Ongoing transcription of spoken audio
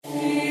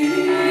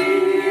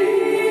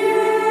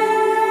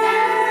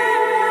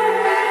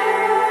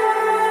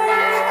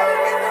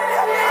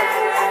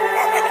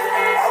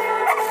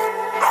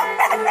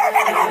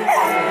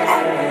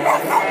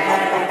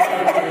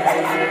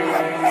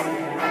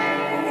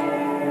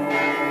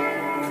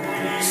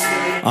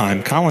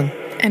I'm Colin.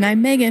 And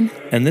I'm Megan.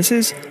 And this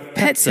is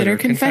Pet Sitter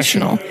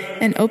Confessional,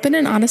 an open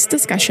and honest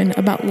discussion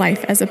about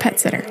life as a pet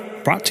sitter.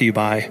 Brought to you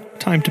by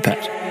Time to Pet.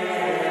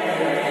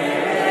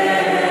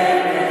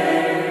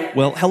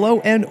 Well, hello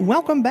and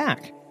welcome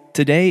back.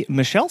 Today,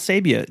 Michelle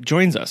Sabia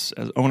joins us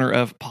as owner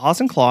of Paws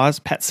and Claws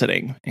Pet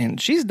Sitting,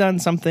 and she's done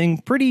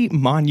something pretty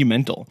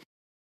monumental.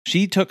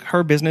 She took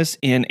her business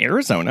in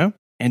Arizona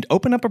and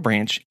opened up a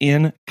branch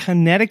in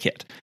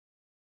Connecticut.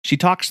 She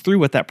talks through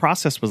what that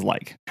process was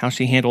like, how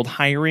she handled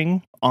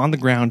hiring,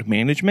 on-the-ground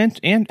management,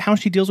 and how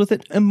she deals with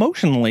it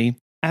emotionally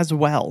as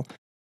well.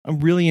 I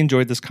really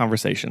enjoyed this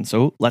conversation,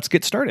 so let's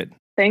get started.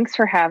 Thanks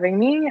for having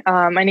me.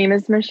 My name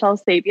is Michelle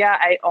Sabia.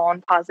 I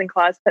own Paws and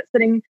Claws Pet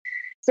Sitting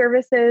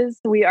Services.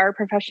 We are a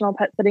professional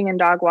pet sitting and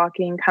dog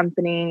walking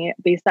company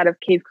based out of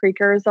Cave Creek,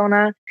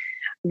 Arizona.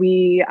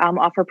 We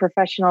offer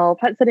professional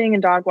pet sitting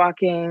and dog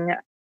walking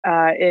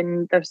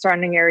in the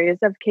surrounding areas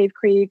of Cave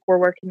Creek. We're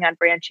working on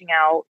branching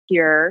out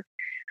here,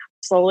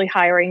 slowly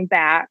hiring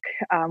back.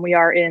 We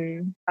are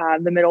in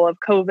the middle of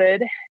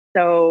COVID,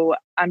 so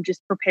I'm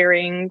just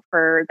preparing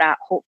for that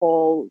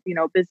hopeful,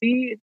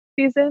 busy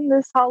season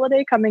this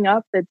holiday coming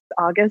up. It's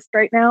August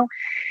right now.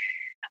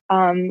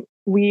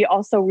 We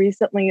also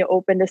recently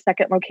opened a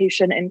second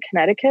location in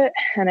Connecticut,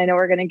 and I know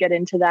we're going to get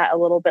into that a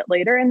little bit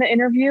later in the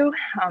interview.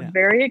 I'm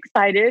very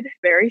excited,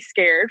 very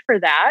scared for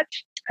that.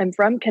 I'm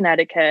from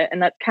Connecticut,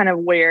 and that's kind of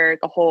where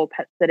the whole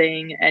pet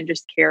sitting and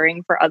just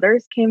caring for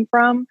others came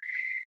from.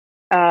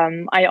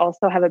 I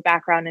also have a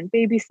background in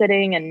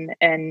babysitting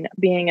and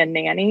being a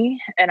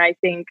nanny, and I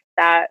think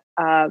that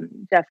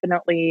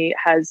definitely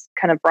has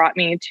kind of brought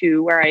me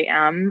to where I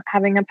am,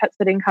 having a pet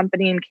sitting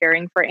company and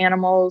caring for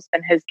animals,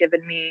 and has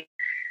given me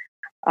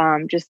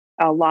just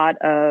a lot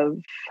of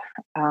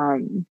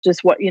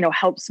just what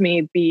helps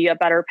me be a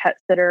better pet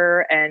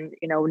sitter, and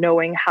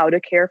knowing how to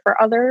care for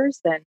others.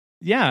 And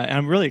yeah,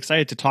 I'm really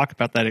excited to talk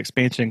about that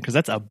expansion because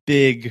that's a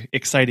big,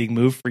 exciting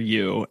move for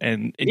you.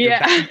 And your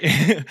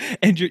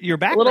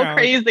background, a little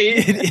crazy.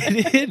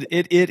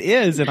 It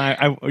is, and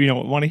I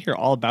want to hear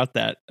all about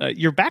that.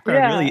 Your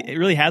background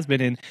really has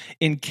been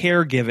in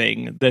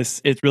caregiving.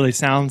 It really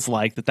sounds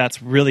like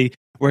that's really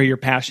where your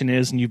passion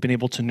is, and you've been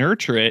able to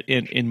nurture it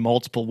in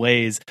multiple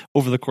ways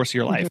over the course of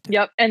your life.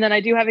 Yep. And then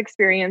I do have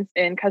experience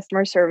in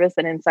customer service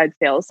and inside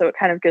sales. So it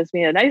kind of gives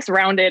me a nice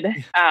rounded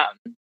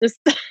just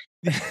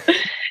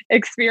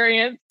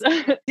experience.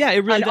 Yeah,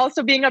 it really and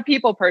also being a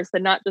people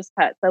person, not just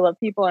pets. I love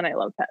people and I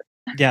love pets.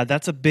 Yeah,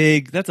 that's a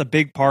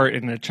big part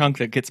and a chunk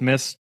that gets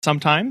missed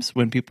sometimes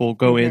when people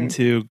go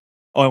into,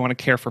 I want to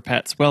care for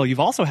pets. Well, you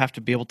also have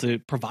to be able to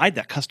provide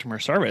that customer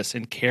service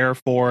and care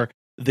for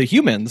the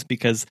humans,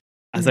 because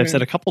as I've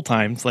said a couple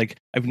times, like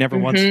I've never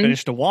once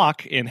finished a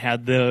walk and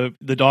had the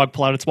dog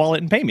pull out its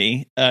wallet and pay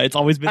me. It's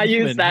always been I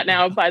use that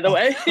now, by the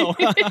way.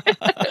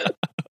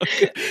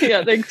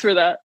 Yeah, thanks for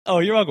that. Oh,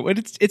 you're welcome.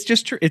 It's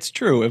just true. It's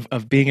true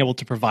of being able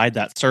to provide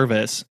that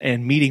service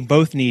and meeting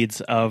both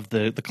needs of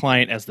the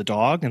client as the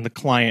dog and the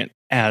client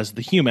as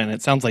the human.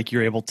 It sounds like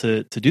you're able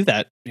to do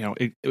that,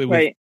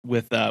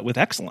 with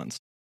excellence.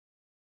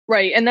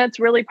 Right. And that's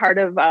really part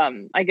of,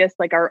 I guess,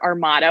 like our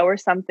motto or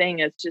something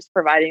is just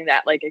providing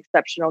that like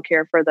exceptional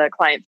care for the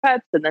client's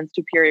pets and then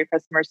superior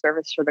customer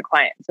service for the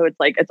client. So it's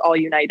like, it's all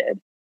united.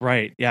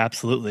 Right. Yeah,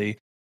 absolutely.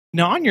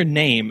 Now, on your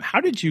name,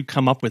 how did you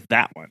come up with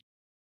that one?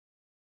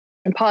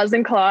 And Paws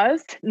and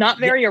Claws, not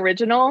very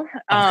original.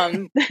 I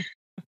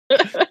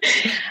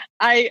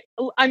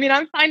mean,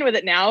 I'm fine with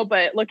it now,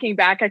 but looking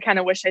back, I kind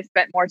of wish I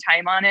spent more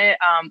time on it.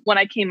 When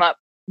I came up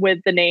with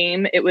the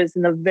name, it was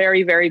in the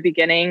very, very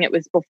beginning. It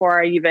was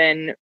before I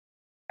even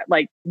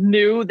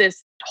knew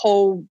this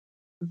whole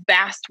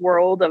vast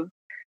world of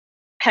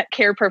pet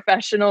care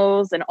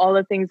professionals and all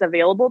the things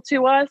available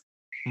to us.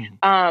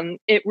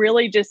 It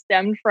really just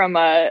stemmed from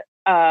a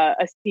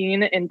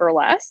scene in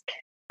burlesque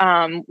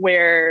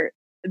where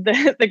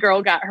the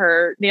girl got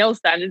her nails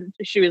done and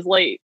she was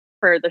late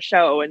for the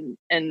show, and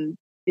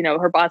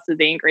her boss is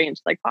angry and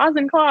she's like, Paws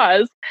and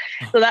Claws.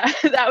 So that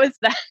was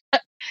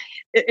that.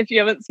 If you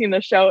haven't seen the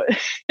show,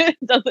 it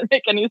doesn't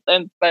make any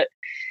sense. But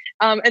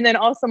and then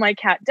also my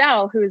cat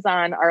Dell, who's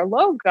on our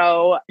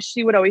logo,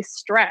 she would always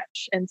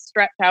stretch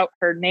out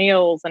her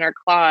nails and her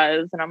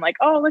claws, and I'm like,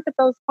 oh, look at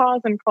those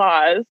Paws and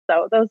Claws.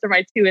 So those are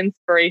my two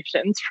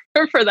inspirations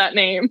for that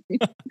name.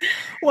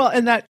 Well,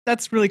 and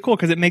that's really cool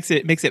because it makes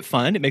it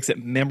fun, it makes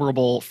it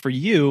memorable for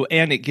you,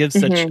 and it gives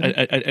such an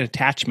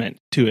attachment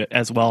to it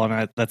as well.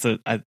 And that's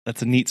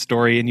a neat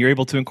story, and you're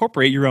able to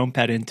incorporate your own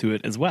pet into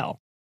it as well.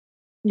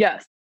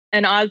 Yes.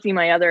 And Ozzy,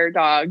 my other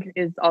dog,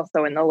 is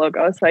also in the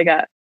logo. So I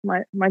got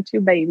my two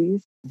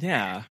babies.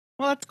 Yeah.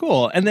 Well, that's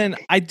cool. And then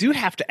I do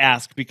have to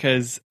ask,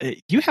 because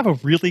you have a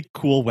really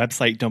cool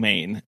website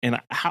domain.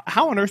 And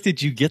how on earth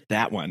did you get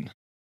that one?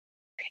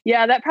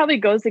 Yeah, that probably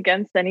goes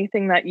against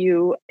anything that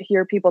you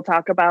hear people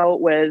talk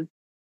about with,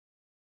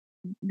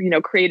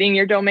 creating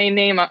your domain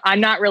name.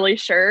 I'm not really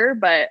sure,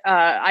 but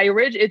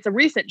it's a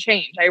recent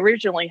change. I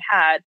originally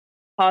had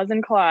Paws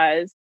and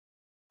Claws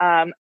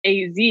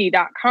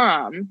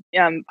az.com,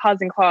 Paws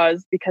and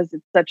Claws, because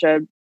it's such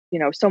a,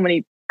 so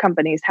many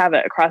companies have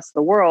it across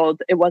the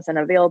world. It wasn't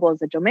available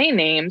as a domain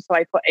name. So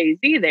I put AZ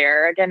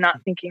there, again,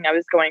 not thinking I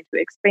was going to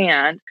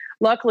expand.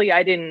 Luckily,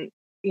 I didn't,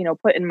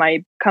 put in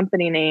my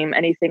company name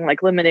anything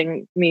like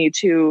limiting me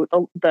to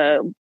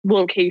the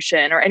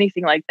location or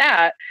anything like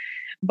that.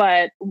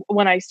 But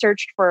when I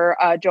searched for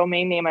a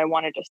domain name I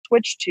wanted to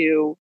switch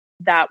to,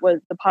 that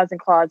was the Paws and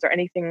Claws or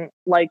anything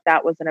like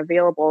that wasn't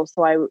available.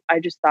 So I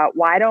just thought,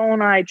 why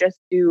don't I just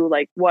do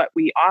like what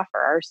we offer,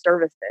 our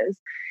services?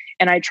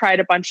 And I tried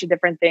a bunch of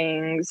different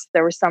things.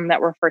 There were some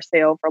that were for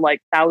sale for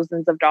like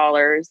thousands of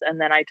dollars.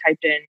 And then I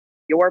typed in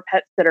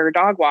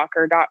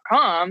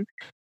yourpetsitterdogwalker.com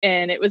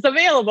and it was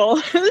available.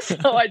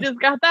 So I just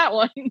got that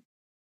one.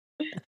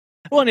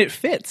 Well, and it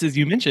fits, as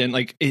you mentioned,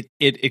 like it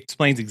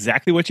explains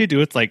exactly what you do.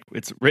 It's like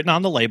it's written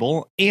on the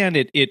label, and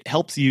it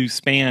helps you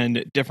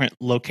span different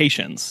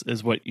locations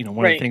is what,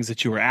 one of the things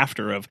that you were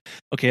after of,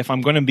 okay, if I'm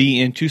going to be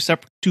in two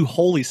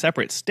wholly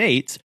separate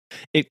states,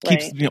 it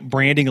keeps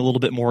branding a little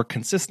bit more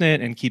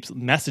consistent and keeps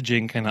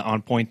messaging kind of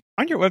on point.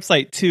 On your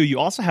website too, you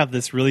also have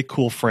this really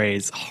cool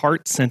phrase,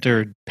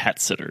 heart-centered pet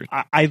sitter.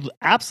 I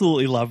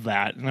absolutely love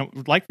that. And I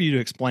would like for you to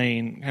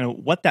explain kind of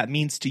what that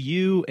means to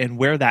you and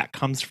where that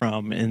comes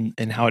from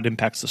and how it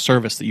impacts the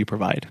service that you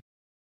provide.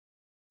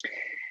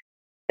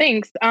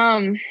 Thanks.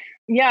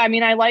 Yeah, I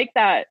mean, I like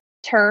that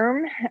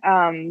term.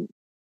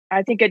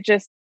 I think it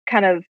just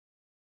kind of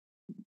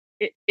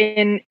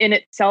in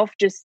itself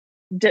just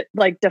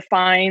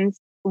defines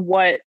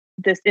what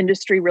this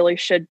industry really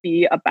should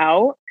be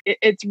about.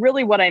 It's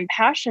really what I'm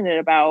passionate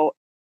about.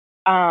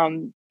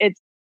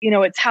 It's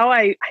how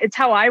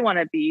I want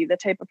to be, the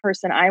type of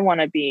person I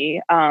want to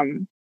be.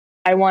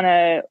 I want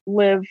to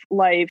live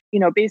life,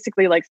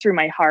 basically like through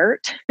my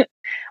heart.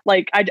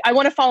 Like I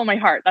want to follow my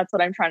heart. That's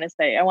what I'm trying to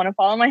say. I want to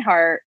follow my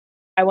heart.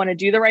 I want to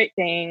do the right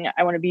thing.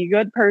 I want to be a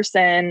good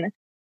person.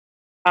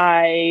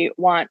 I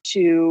want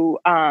to,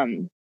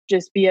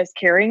 just be as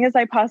caring as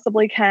I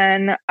possibly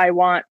can. I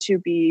want to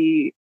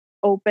be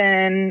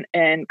open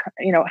and,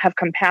 have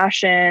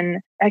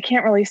compassion. I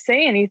can't really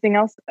say anything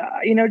else.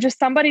 Just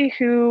somebody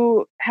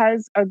who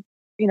has a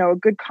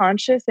good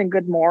conscience and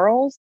good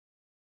morals.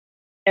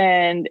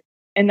 And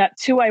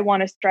that's who I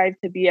want to strive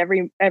to be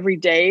every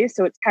day.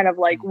 So it's kind of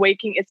like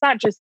waking. It's not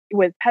just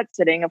with pet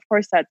sitting. Of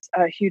course, that's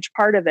a huge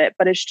part of it,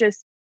 but it's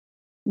just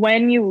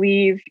when you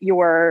leave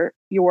your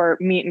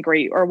meet and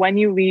greet or when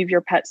you leave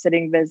your pet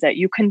sitting visit,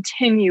 you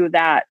continue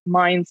that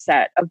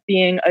mindset of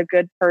being a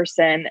good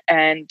person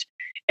and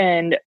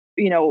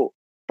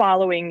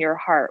following your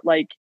heart.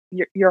 Like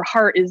your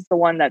heart is the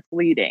one that's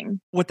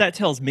leading. What that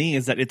tells me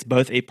is that it's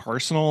both a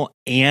personal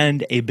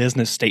and a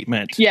business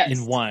statement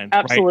in one.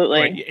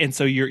 Absolutely. Right? And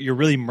so you're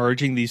really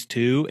merging these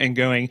two and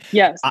going,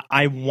 yes,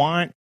 I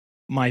want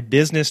my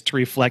business to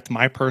reflect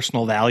my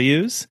personal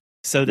values.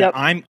 So that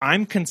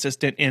I'm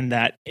consistent in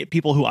that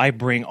people who I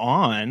bring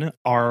on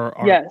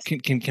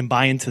can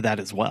buy into that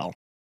as well.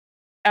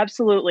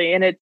 Absolutely.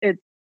 And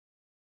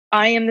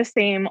I am the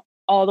same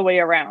all the way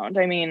around.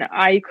 I mean,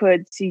 I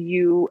could see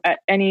you at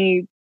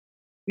any,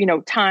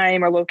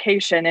 time or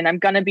location, and I'm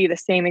going to be the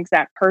same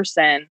exact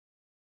person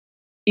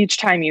each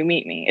time you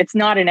meet me. It's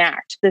not an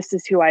act. This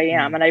is who I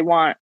am. And I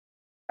want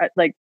I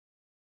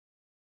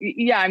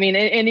mean,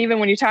 and even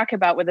when you talk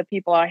about with the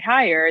people I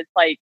hire, it's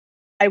like,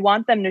 I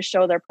want them to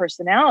show their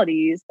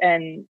personalities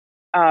and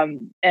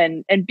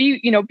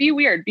be, be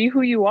weird, be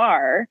who you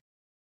are.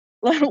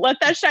 Let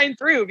that shine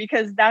through,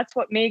 because that's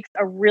what makes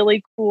a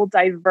really cool,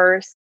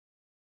 diverse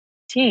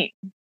team.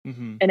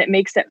 Mm-hmm. And it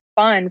makes it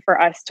fun for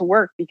us to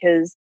work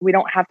because we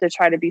don't have to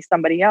try to be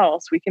somebody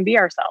else. We can be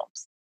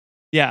ourselves.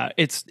 Yeah,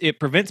 it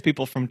prevents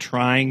people from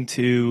trying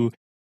to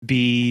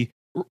be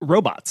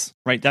robots,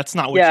 right? That's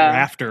not what you're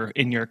after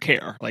in your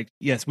care. Like,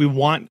 yes, we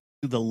want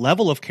the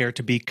level of care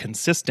to be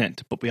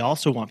consistent, but we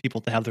also want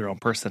people to have their own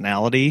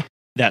personality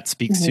that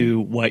speaks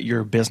to what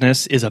your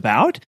business is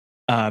about,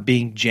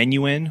 being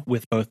genuine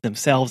with both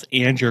themselves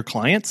and your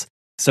clients,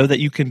 so that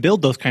you can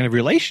build those kind of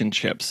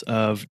relationships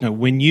of,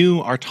 when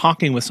you are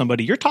talking with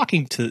somebody, you're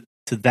talking to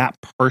that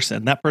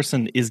person. That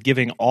person is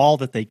giving all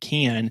that they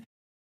can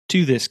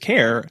to this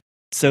care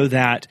so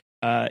that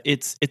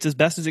it's as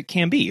best as it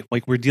can be.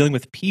 Like, we're dealing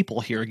with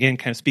people here. Again,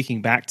 kind of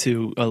speaking back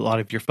to a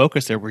lot of your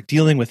focus there, we're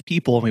dealing with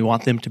people and we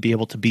want them to be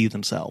able to be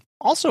themselves.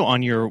 Also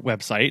on your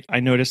website, I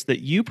noticed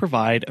that you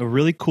provide a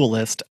really cool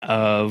list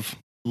of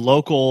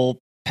local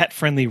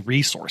pet-friendly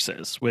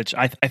resources, which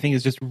I think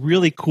is just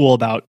really cool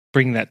about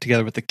bringing that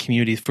together with the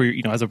community for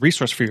as a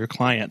resource for your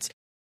clients.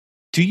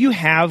 Do you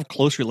have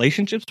close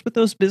relationships with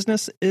those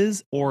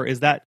businesses, or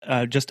is that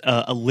just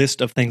a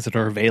list of things that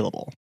are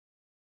available?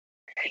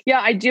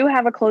 Yeah, I do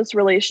have a close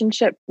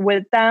relationship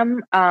with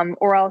them,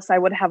 or else I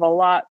would have a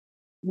lot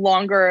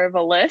longer of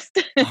a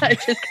list. I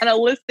just kind of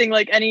listing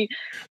like any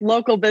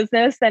local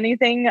business,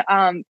 anything.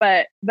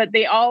 But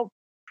they all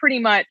pretty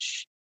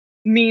much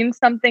mean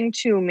something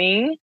to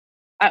me.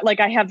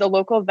 Like, I have the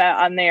local vet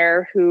on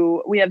there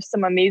who, we have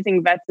some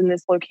amazing vets in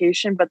this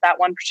location, but that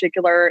one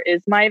particular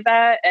is my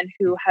vet and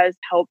who has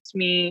helped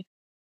me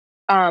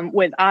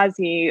with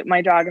Ozzy,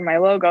 my dog and my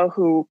logo,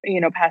 who,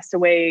 passed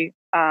away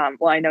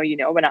well, I know you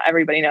know, but not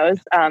everybody knows,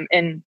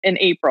 in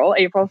April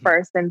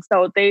 1st. And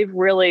so they've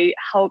really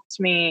helped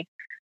me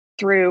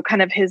through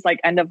kind of his like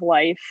end of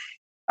life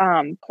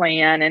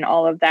plan and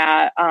all of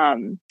that.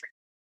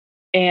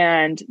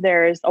 And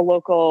there's a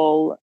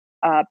local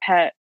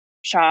pet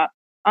shop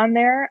on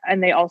there,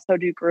 and they also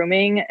do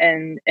grooming,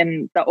 and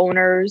the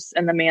owners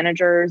and the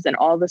managers and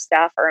all the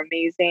staff are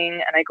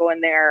amazing. And I go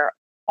in there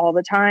all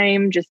the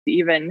time just to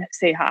even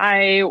say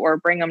hi or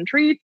bring them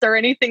treats or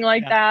anything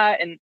like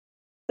that. And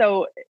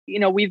so,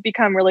 we've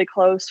become really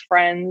close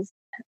friends.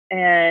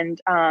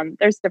 And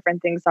there's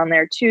different things on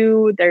there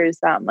too. There's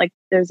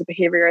there's a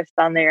behaviorist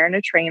on there and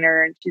a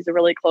trainer, and she's a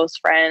really close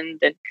friend.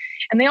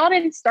 And they all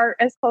didn't start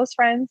as close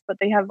friends, but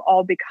they have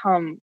all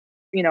become,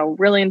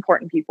 really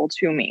important people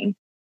to me.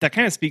 That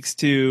kind of speaks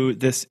to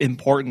this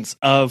importance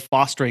of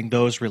fostering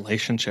those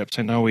relationships.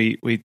 I know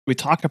we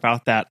talk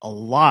about that a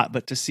lot,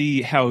 but to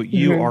see how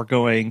you are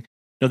going,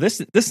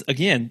 this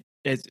again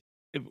is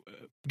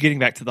getting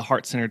back to the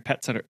heart-centered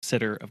pet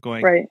sitter of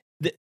going, right.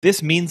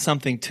 This means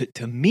something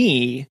to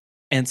me.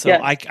 And so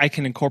I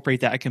can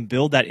incorporate that. I can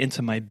build that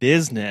into my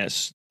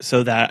business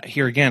so that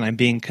here again, I'm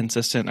being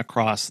consistent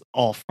across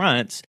all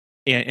fronts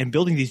and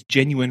building these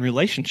genuine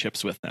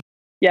relationships with them.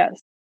 Yes.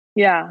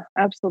 Yeah,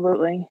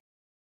 absolutely.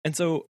 And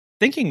so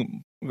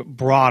thinking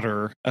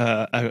broader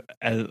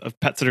of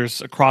pet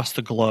sitters across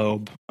the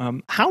globe,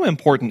 how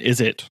important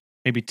is it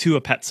maybe to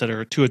a pet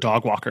sitter, to a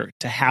dog walker,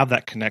 to have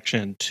that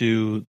connection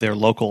to their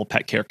local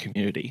pet care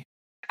community?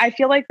 I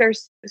feel like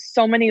there's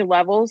so many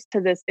levels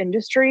to this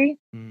industry.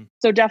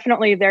 So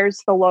definitely there's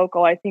the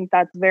local. I think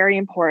that's very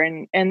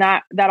important. And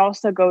that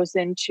also goes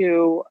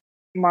into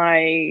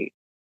my,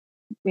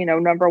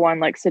 number one,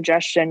 like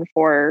suggestion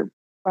for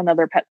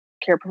another pet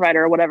care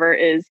provider or whatever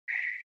is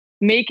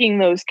making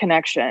those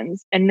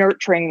connections and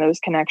nurturing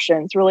those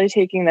connections, really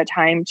taking the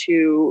time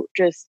to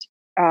just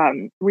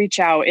reach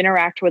out,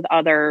 interact with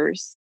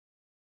others,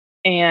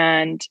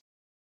 and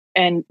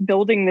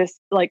building this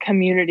like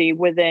community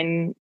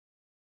within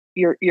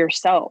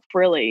yourself,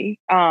 really.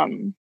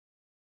 And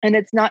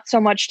it's not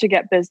so much to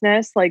get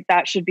business, like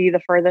that should be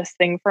the furthest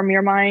thing from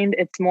your mind.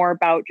 It's more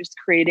about just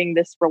creating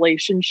this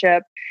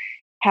relationship,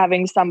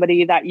 having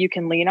somebody that you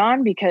can lean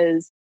on,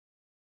 because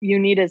you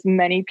need as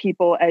many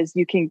people as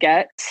you can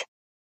get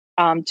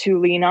to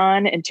lean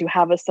on and to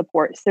have a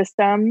support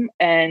system.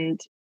 And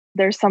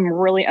there's some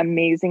really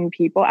amazing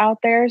people out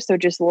there. So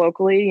just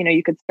locally,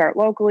 you could start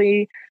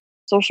locally.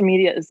 Social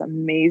media is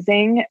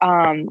amazing.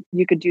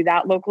 You could do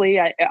that locally.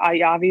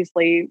 I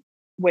obviously,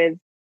 with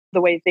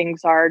the way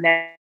things are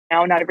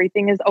now, not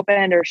everything is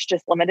open or it's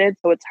just limited.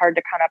 So it's hard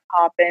to kind of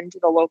pop into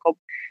the local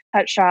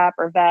pet shop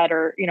or vet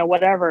or,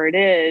 whatever it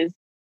is.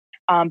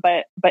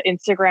 But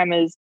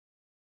Instagram is,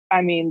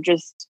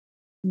 just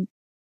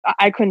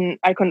I couldn't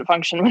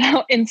function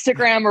without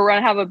Instagram or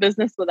have a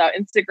business without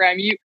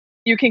Instagram.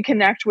 You can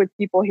connect with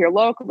people here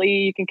locally.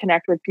 You can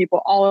connect with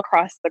people all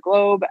across the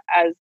globe,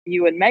 as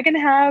you and Megan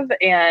have.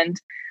 And,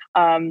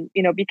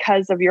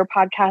 because of your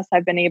podcast,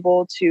 I've been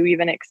able to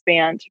even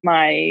expand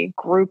my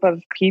group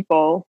of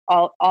people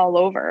all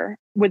over.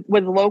 With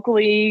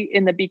locally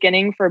in the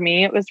beginning, for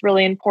me, it was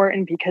really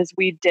important because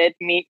we did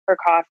meet for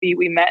coffee.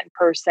 We met in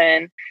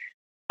person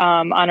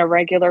on a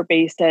regular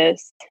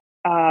basis.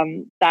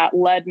 That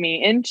led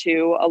me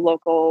into a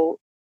local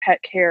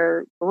pet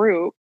care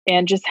group,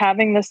 and just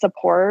having the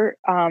support.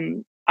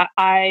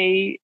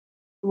 I,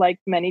 like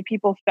many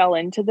people, fell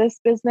into this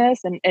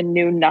business and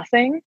knew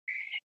nothing.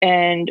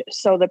 And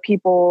so the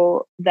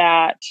people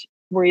that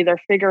were either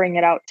figuring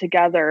it out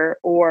together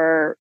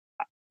or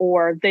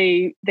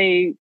they're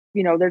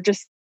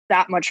just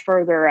that much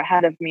further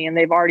ahead of me and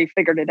they've already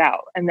figured it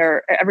out, and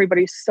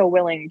everybody's so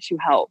willing to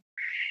help.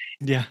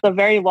 Yeah. It's a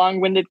very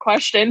long-winded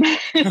question.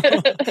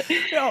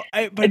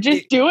 But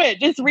just do it.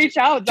 Just reach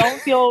out.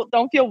 Don't feel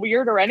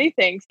weird or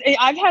anything.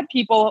 I've had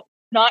people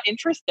not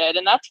interested,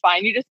 and that's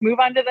fine. You just move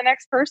on to the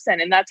next person,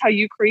 and that's how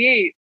you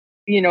create.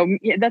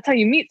 That's how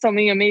you meet so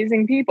many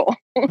amazing people.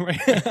 Right.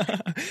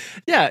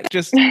 Yeah,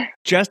 just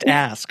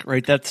ask.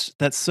 Right. That's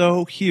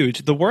so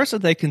huge. The worst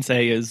that they can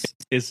say is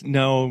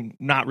no,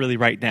 not really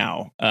right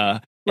now.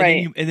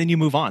 Right. And then you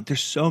move on.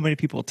 There's so many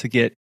people to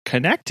get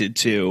connected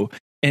to.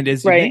 And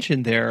as you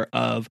mentioned there,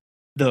 of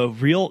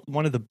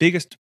one of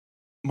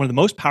the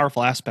most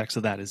powerful aspects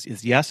of that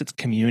is yes, it's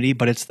community,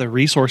 but it's the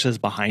resources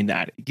behind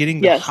that.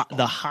 Getting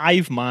the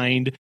hive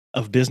mind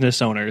of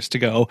business owners to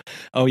go,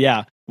 oh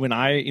yeah, when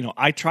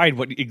I tried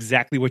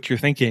exactly what you're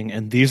thinking,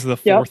 and these are the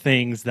four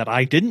things that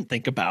I didn't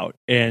think about,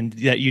 and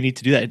that you need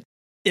to do that.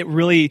 It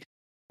really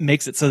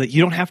makes it so that you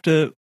don't have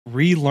to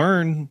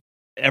relearn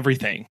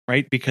everything,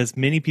 right? Because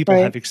many people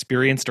have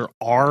experienced or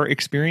are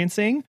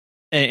experiencing.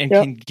 And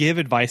can give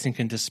advice and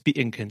can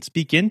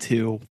speak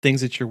into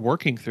things that you're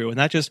working through. And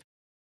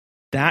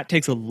that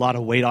takes a lot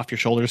of weight off your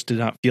shoulders to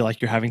not feel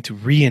like you're having to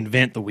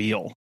reinvent the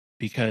wheel,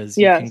 because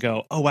you can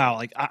go, oh, wow,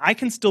 like I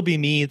can still be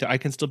me. I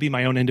can still be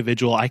my own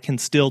individual. I can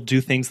still do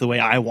things the way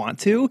I want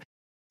to.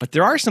 But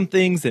there are some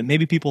things that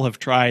maybe people have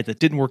tried that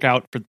didn't work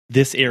out for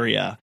this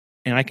area.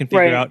 And I can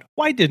figure out,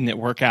 why didn't it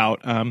work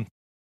out?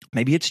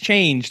 maybe it's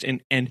changed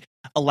and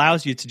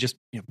allows you to just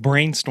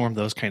brainstorm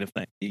those kind of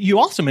things. You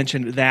also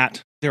mentioned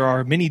that there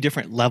are many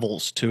different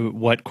levels to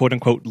what quote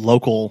unquote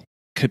local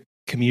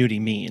community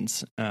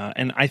means.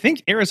 And I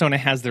think Arizona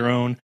has their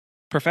own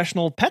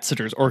professional pet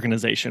sitters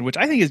organization, which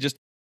I think is just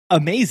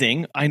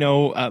amazing. I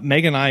know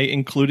Meg and I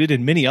included,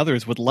 and many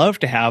others would love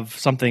to have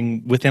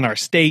something within our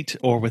state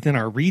or within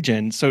our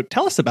region. So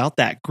tell us about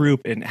that group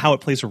and how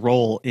it plays a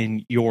role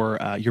in your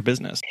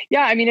business.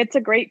 Yeah, I mean, it's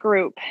a great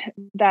group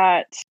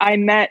that I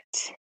met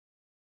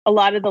a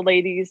lot of the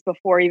ladies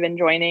before even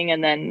joining,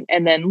 and then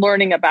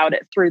learning about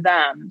it through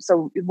them.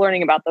 So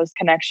learning about those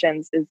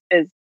connections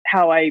is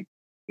how I,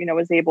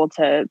 was able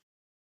to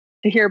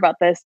hear about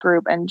this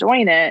group and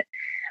join it.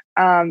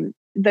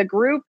 The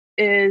group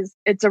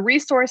it's a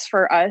resource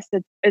for us.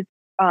 It's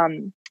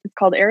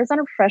called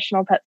Arizona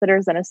Professional Pet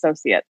Sitters and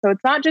Associates. So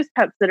it's not just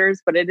pet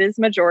sitters, but it is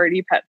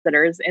majority pet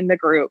sitters in the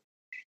group.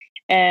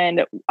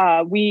 And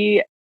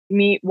we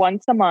meet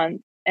once a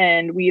month,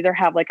 and we either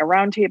have like a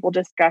roundtable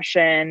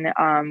discussion.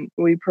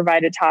 We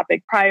provide a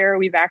topic prior.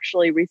 We've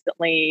actually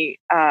recently,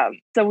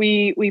 so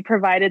we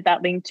provided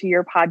that link to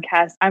your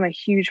podcast. I'm a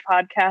huge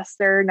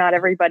podcaster. Not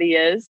everybody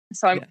is.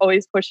 So I'm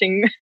always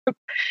pushing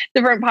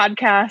different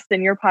podcasts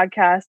and your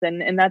podcast.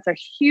 And that's a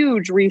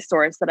huge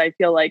resource that I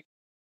feel like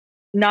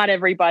not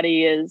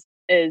everybody is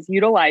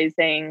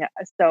utilizing.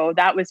 So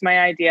that was my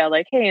idea.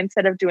 Like, hey,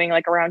 instead of doing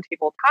like a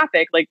roundtable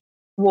topic, like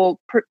we'll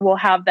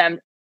have them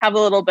have a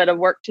little bit of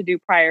work to do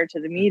prior to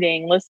the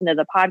meeting, listen to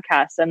the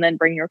podcast, and then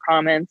bring your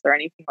comments or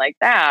anything like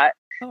that.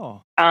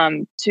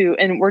 And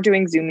we're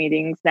doing Zoom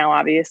meetings now,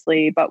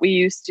 obviously, but we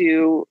used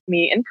to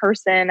meet in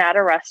person at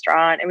a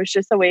restaurant. It was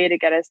just a way to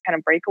get us kind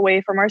of break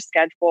away from our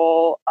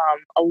schedule.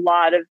 A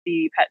lot of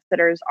the pet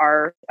sitters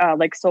are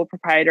like sole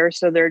proprietors,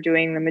 so they're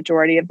doing the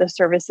majority of the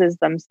services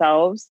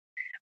themselves.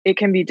 It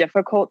can be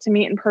difficult to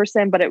meet in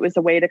person, but it was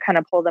a way to kind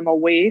of pull them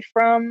away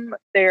from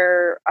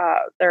their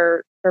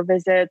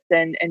visits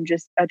and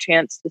just a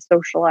chance to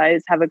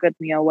socialize, have a good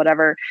meal,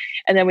 whatever.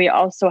 And then we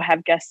also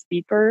have guest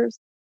speakers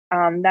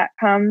that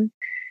come.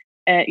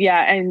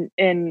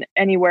 And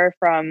anywhere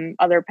from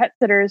other pet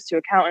sitters to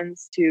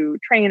accountants to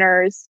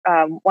trainers.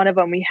 One of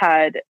them, we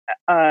had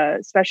a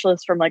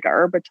specialist from like a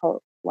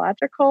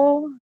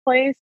herpetological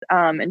place,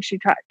 and she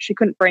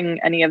couldn't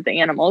bring any of the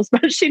animals,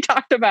 but she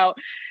talked about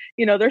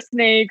their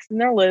snakes and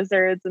their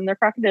lizards and their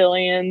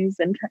crocodilians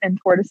and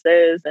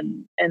tortoises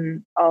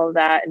and all of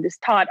that, and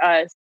just taught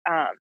us,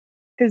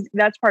 because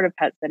that's part of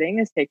pet sitting,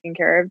 is taking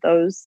care of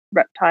those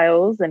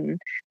reptiles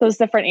and those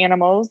different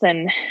animals.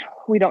 And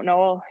we don't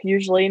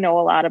usually know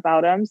a lot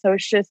about them. So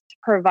it's just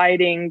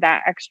providing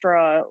that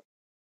extra,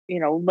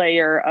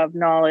 layer of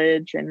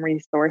knowledge and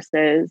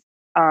resources.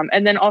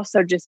 And then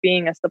also just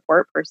being a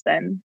support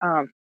person.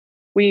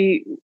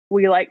 We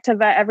like to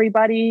vet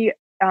everybody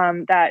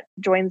that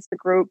joins the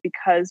group,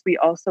 because we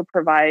also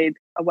provide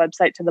a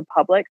website to the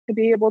public to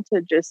be able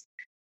to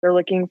they're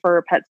looking for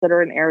a pet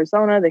sitter in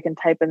Arizona, they can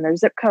type in their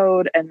zip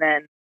code, and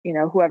then,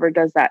 whoever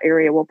does that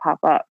area will pop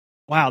up.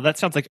 Wow, that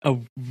sounds like a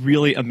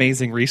really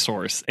amazing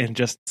resource, and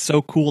just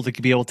so cool to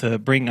be able to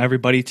bring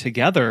everybody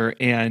together.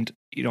 And,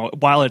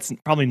 while it's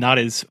probably not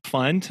as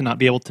fun to not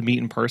be able to meet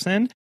in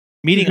person,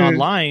 meeting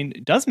online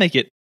does make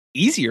it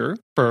easier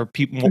for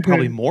people,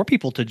 probably more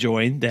people to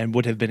join than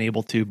would have been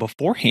able to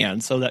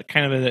beforehand. So that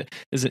kind of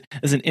is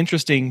an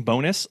interesting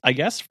bonus, I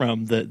guess,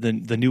 from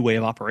the new way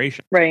of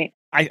operation. Right.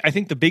 I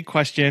think the big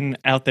question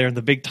out there, and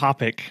the big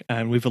topic,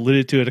 and we've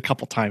alluded to it a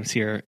couple times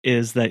here,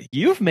 is that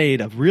you've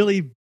made a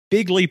really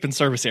big leap in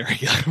service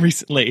area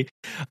recently.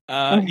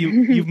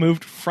 You've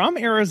moved from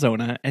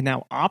Arizona and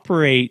now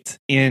operate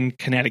in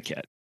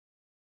Connecticut.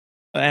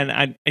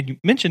 And you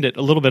mentioned it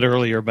a little bit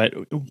earlier, but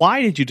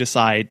why did you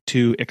decide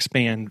to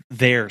expand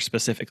there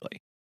specifically?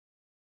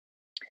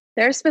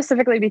 There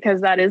specifically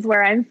because that is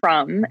where I'm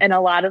from, and a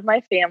lot of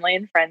my family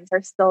and friends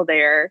are still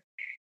there.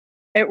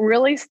 It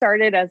really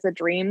started as a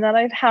dream that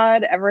I've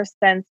had ever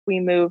since we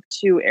moved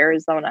to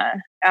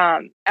Arizona.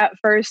 At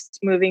first,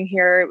 moving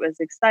here, it was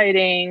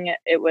exciting.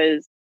 It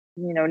was,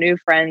 new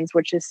friends,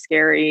 which is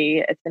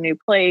scary. It's a new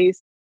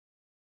place.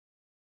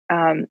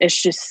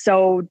 It's just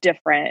so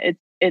different.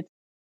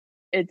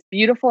 It's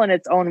beautiful in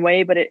it's own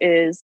way, but it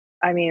is,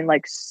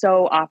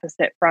 so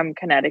opposite from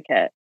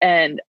Connecticut.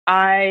 And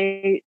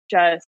I've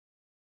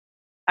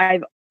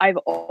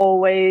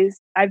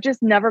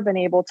just never been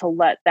able to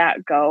let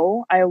that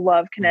go. I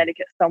love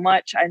Connecticut so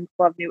much. I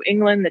love New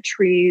England, the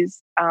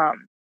trees.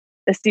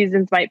 The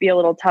seasons might be a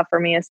little tough for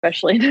me,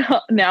 especially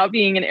now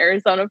being in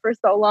Arizona for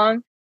so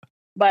long.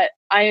 But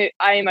I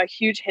am a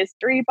huge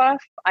history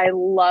buff. I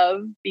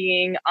love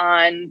being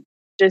on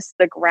just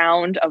the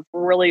ground of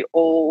really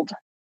old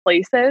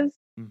places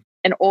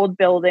and old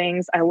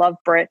buildings. I love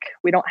brick.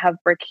 We don't have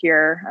brick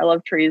here. I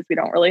love trees. We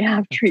don't really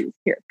have trees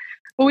here.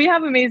 But we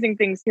have amazing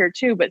things here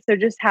too. But so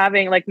just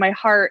having, my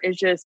heart is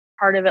just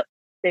part of it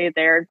stay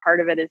there and part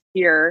of it is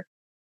here.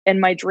 And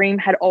my dream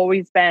had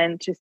always been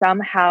to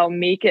somehow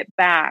make it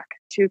back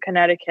to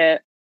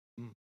Connecticut.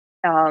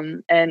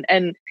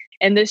 And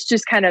this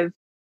just kind of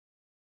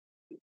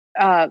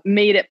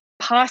made it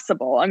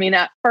possible. I mean,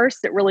 at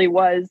first it really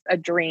was a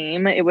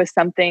dream. It was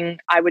something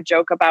I would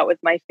joke about with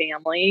my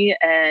family.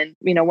 And,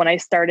 when I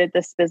started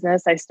this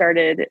business,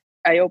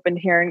 I opened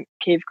here in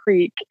Cave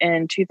Creek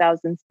in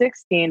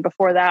 2016.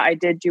 Before that, I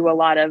did do a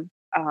lot of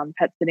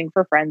pet sitting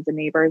for friends and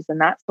neighbors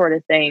and that sort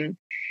of thing,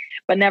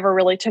 but never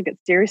really took it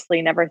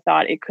seriously. Never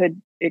thought it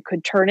could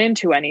turn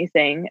into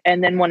anything.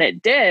 And then when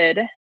it did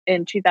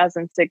in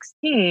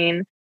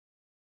 2016,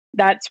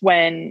 that's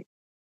when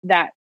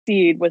that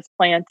seed was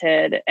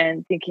planted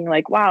and thinking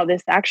like, wow,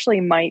 this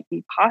actually might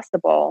be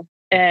possible.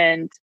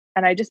 And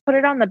I just put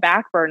it on the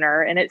back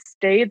burner, and it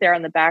stayed there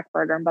on the back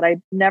burner, but I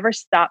never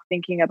stopped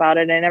thinking about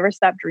it. I never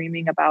stopped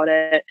dreaming about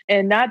it.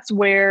 And that's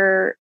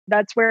where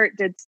it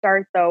did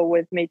start, though,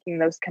 with making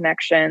those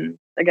connections.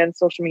 Again,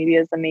 social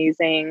media is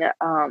amazing.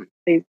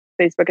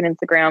 Facebook and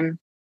Instagram.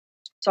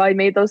 So I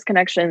made those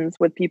connections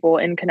with people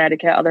in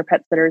Connecticut, other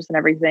pet sitters and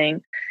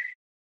everything.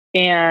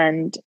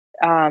 And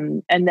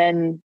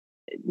then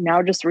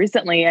now just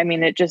recently, I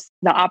mean, the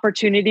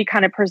opportunity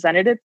kind of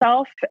presented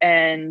itself,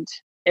 and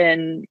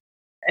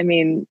I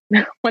mean,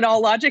 when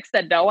all logic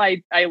said no,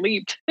 I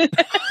leaped.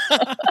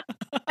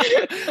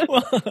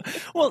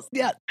 well,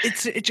 yeah,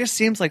 it just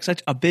seems like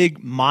such a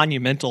big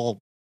monumental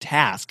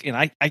task, and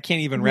I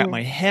can't even wrap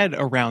my head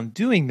around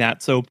doing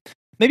that. So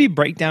maybe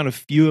break down a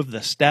few of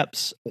the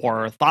steps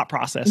or thought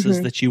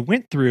processes that you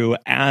went through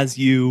as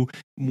you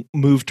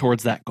moved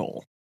towards that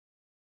goal.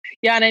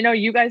 Yeah, and I know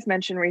you guys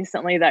mentioned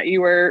recently that you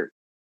were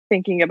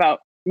thinking about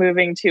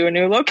moving to a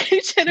new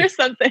location or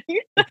something.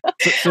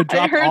 So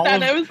drop I heard that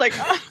and I was like,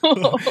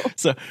 oh.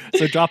 So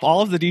drop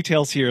all of the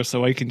details here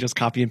so I can just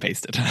copy and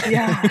paste it.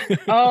 Yeah.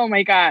 Oh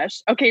my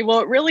gosh. Okay. Well,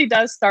 it really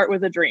does start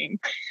with a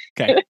dream.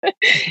 Okay.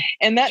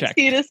 And that Check.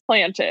 seed is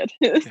planted.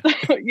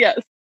 So,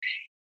 yes.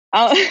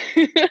 I'm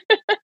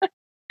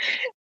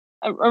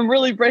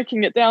really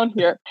breaking it down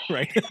here.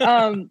 Right.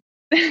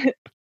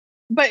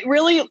 But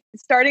really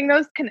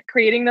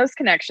creating those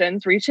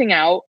connections, reaching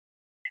out,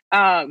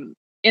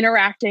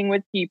 interacting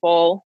with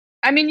people.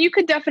 I mean, you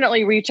could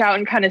definitely reach out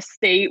and kind of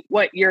state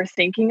what you're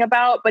thinking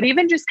about, but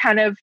even just kind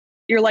of,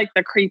 you're like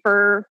the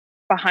creeper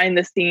behind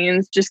the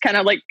scenes, just kind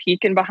of like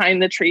peeking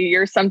behind the tree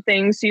or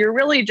something. So you're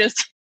really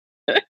just,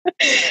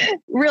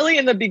 really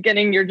in the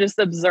beginning, you're just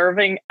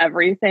observing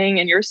everything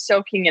and you're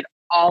soaking it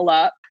all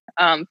up.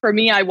 For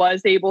me, I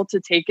was able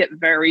to take it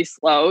very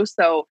slow.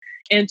 So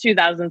in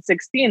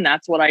 2016,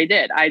 that's what I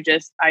did.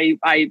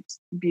 I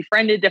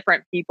befriended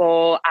different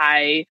people.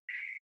 I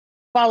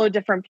followed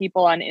different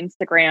people on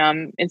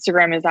Instagram.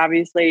 Instagram is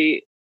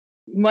obviously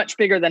much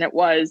bigger than it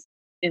was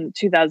in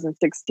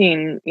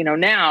 2016,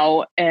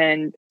 now.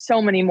 And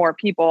so many more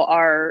people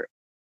are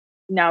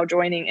now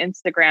joining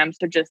Instagram.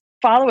 So just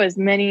follow as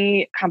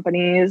many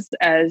companies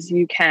as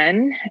you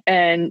can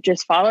and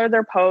just follow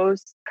their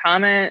posts,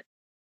 comment,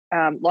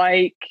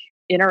 like,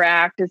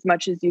 interact as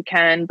much as you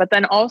can, but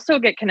then also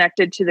get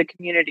connected to the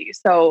community.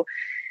 So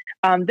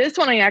this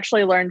one I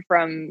actually learned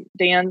from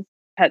Dan's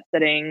Pet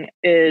Sitting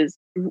is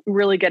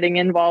really getting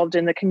involved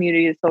in the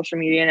community of social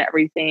media and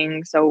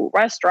everything. So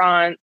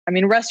restaurants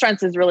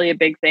is really a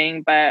big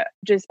thing, but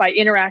just by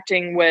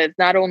interacting with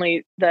not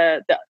only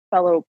the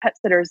fellow pet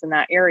sitters in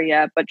that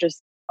area, but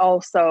just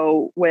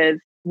also with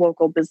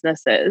local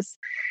businesses.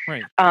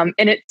 Right. And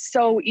it's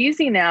so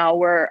easy now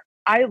where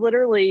I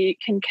literally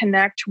can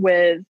connect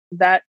with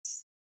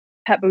vets,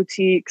 pet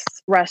boutiques,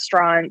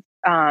 restaurants,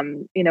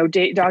 doggy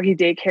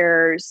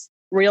daycares,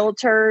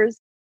 realtors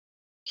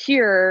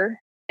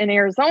here in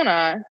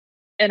Arizona,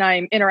 and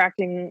I'm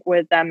interacting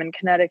with them in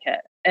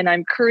Connecticut, and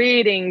I'm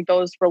creating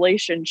those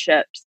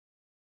relationships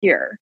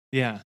here.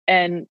 Yeah.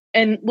 And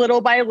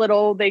little by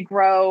little they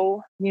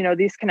grow.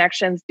 These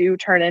connections do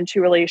turn into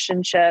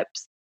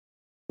relationships.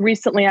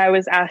 Recently, I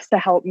was asked to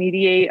help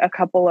mediate a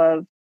couple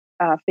of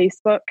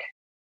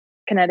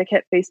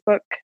Connecticut Facebook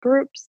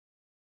groups.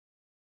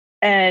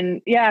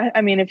 And yeah,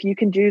 I mean, if you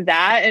can do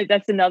that,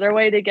 that's another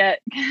way to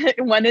get,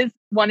 one is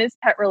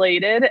pet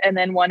related, and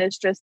then one is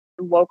just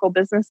local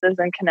businesses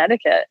in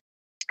Connecticut.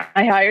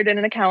 I hired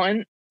an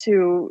accountant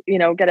to,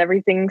 get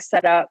everything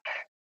set up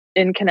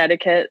in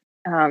Connecticut.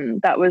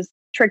 That was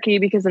tricky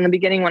because in the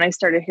beginning, when I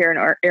started here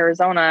in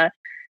Arizona,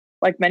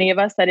 like many of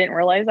us, I didn't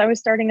realize I was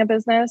starting a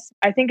business.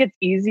 I think it's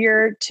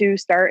easier to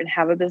start and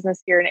have a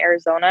business here in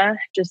Arizona,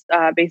 just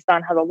based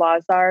on how the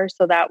laws are.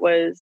 So that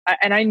was,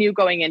 and I knew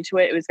going into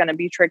it, it was going to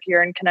be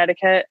trickier in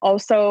Connecticut.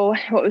 Also,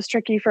 what was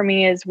tricky for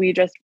me is we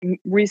just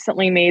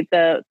recently made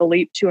the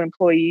leap to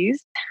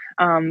employees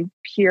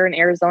here in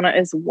Arizona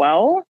as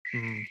well.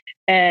 Mm.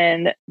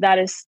 And that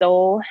is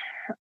still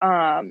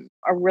a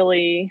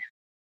really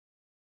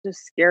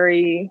just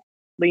scary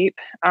leap,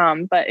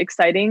 but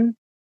exciting.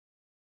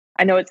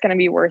 I know it's going to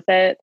be worth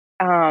it.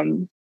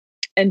 And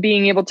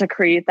being able to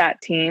create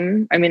that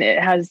team, I mean,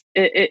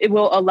 it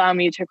will allow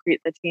me to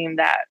create the team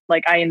that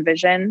like I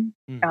envision.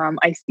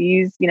 I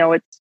see,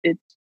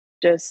 it's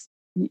just,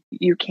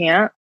 you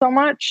can't so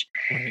much.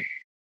 Right.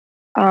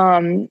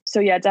 So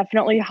yeah,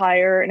 definitely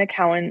hire an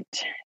accountant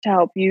to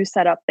help you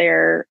set up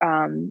their,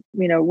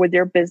 with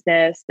your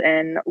business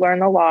and learn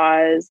the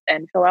laws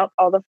and fill out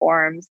all the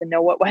forms and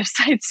know what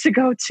websites to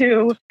go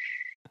to.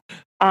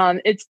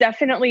 It's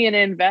definitely an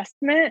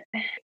investment.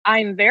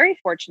 I'm very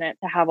fortunate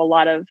to have a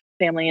lot of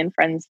family and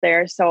friends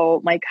there.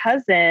 So my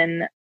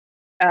cousin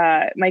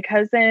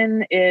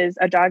is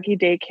a doggy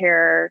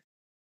daycare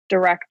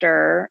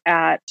director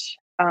at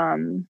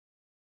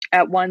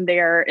one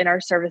there in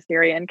our service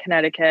area in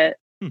Connecticut.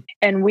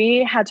 And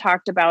we had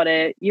talked about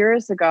it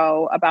years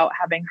ago about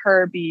having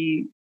her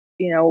be,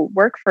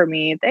 work for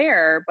me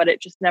there, but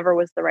it just never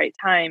was the right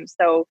time.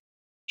 So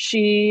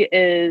she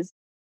is,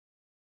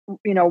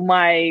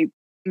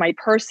 my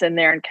person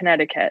there in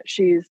Connecticut.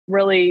 She's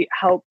really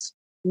helped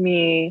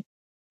me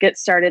get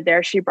started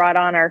there. She brought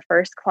on our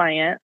first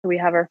client. We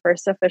have our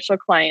first official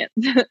client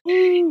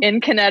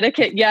in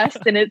Connecticut. Yes.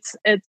 And it's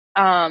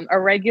a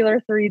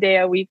regular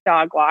 3-day-a-week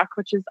dog walk,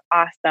 which is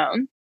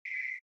awesome.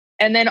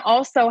 And then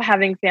also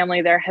having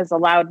family there has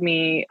allowed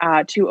me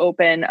to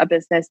open a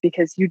business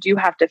because you do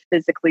have to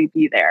physically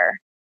be there.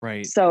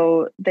 Right.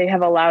 So they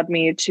have allowed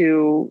me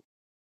to,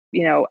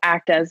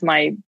 act as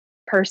my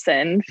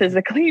person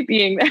physically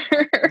being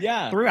there.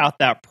 Yeah. Throughout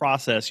that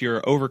process,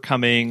 you're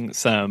overcoming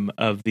some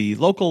of the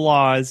local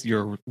laws.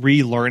 You're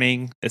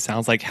relearning, it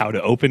sounds like, how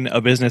to open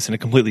a business in a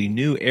completely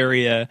new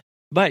area.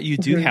 But you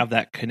do have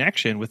that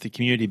connection with the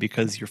community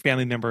because your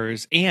family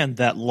members and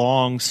that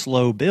long,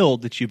 slow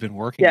build that you've been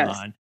working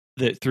on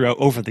throughout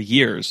over the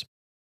years.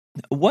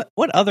 What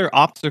other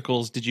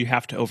obstacles did you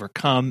have to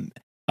overcome,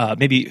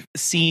 maybe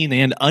seen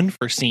and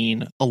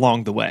unforeseen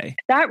along the way?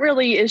 That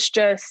really is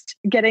just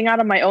getting out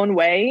of my own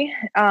way,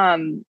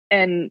 and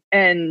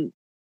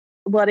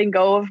letting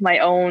go of my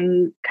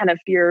own kind of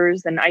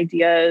fears and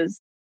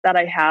ideas that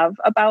I have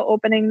about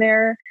opening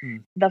there.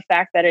 The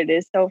fact that it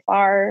is so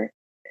far,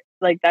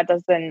 like, that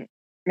doesn't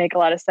make a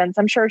lot of sense,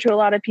 I'm sure, to a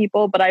lot of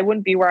people, but I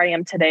wouldn't be where I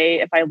am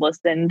today if I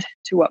listened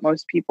to what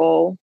most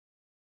people,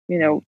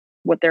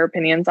 what their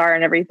opinions are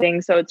and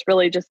everything. So it's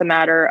really just a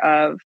matter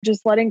of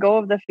just letting go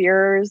of the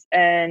fears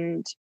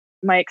and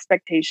my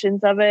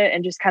expectations of it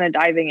and just kind of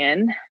diving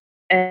in.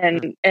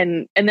 And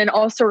then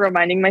also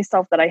reminding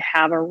myself that I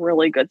have a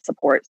really good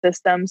support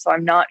system. So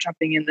I'm not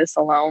jumping in this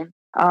alone.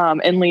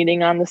 And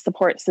leaning on the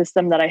support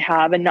system that I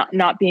have, and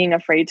not being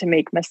afraid to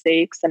make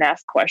mistakes and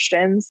ask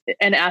questions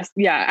and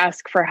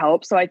ask for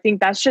help. So I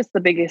think that's just the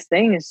biggest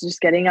thing, is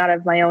just getting out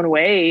of my own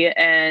way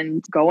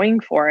and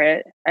going for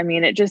it. I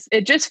mean, it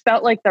just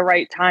felt like the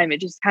right time. It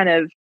just kind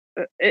of,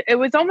 it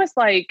was almost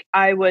like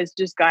I was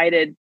just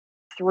guided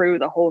through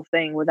the whole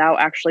thing without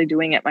actually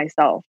doing it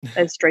myself,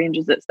 as strange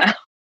as it sounds.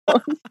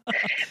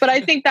 But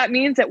I think that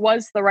means it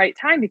was the right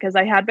time, because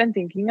I had been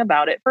thinking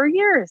about it for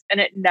years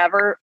and it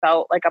never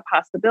felt like a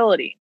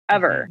possibility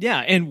ever. Yeah.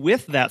 And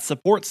with that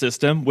support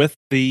system, with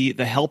the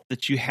help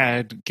that you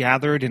had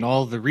gathered and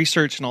all the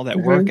research and all that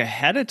work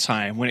ahead of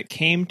time, when it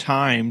came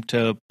time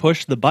to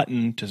push the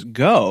button to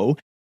go,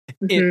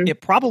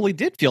 it probably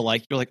did feel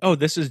like you're like, oh,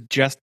 this is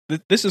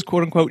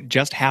quote unquote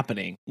just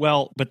happening.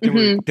 Well, but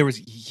there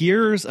was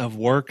years of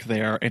work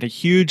there and a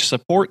huge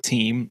support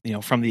team,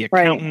 from the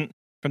accountant,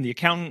 from the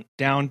accountant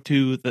down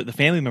to the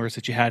family members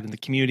that you had in the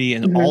community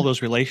and all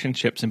those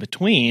relationships in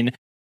between,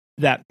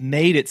 that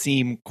made it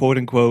seem quote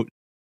unquote,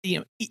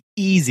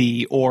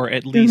 easy, or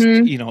at least,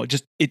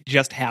 it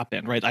just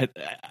happened, right?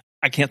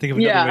 I can't think of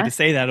another way to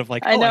say that, of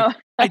like,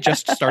 I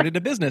just started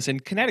a business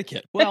in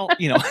Connecticut. Well,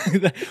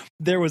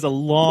 there was a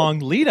long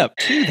lead up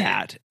to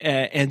that.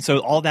 And so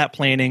all that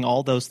planning,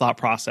 all those thought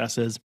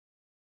processes,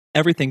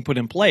 everything put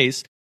in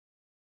place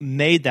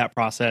made that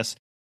process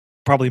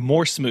probably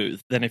more smooth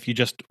than if you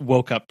just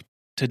woke up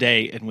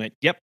today and went,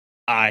 yep,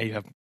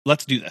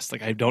 let's do this.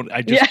 Like,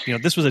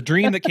 this was a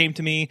dream that came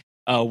to me.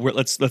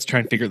 Let's try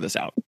and figure this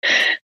out.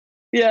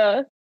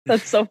 Yeah.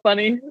 That's so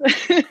funny.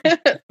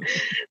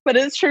 But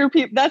it's true.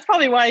 That's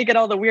probably why I get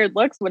all the weird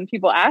looks when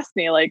people ask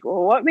me, like,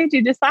 well, what made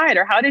you decide,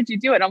 or how did you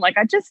do it? I'm like,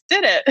 I just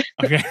did it.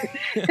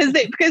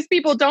 Okay. Because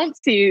people don't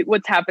see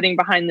what's happening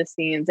behind the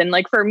scenes. And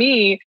like, for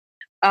me,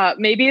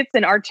 maybe it's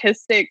an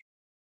artistic,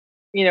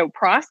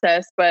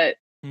 process, but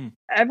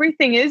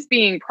everything is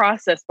being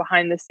processed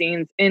behind the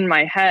scenes in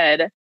my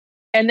head.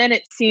 And then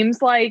it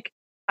seems like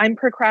I'm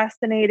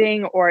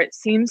procrastinating, or it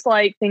seems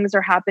like things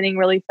are happening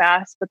really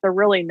fast, but they're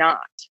really not.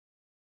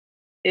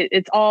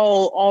 It's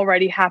all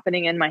already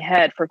happening in my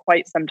head for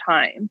quite some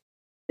time.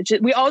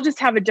 We all just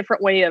have a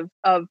different way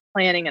of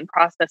planning and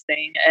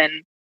processing.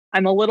 And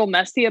I'm a little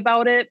messy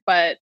about it,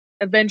 but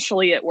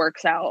eventually it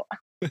works out.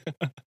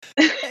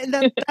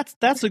 And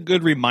that's a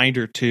good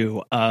reminder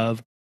too,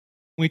 of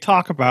when we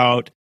talk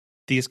about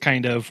these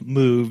kind of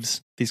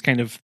moves, these kind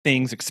of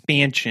things,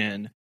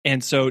 expansion.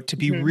 And so to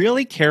be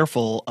really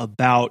careful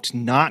about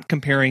not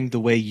comparing the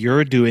way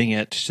you're doing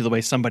it to the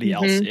way somebody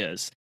else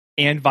is,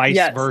 and vice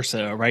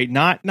versa, right?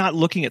 Not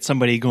looking at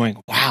somebody going,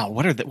 wow,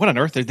 what on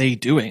earth are they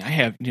doing? I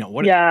have,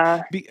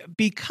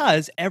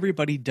 because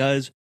everybody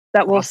does.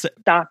 That will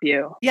stop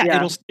you.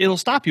 Yeah, it'll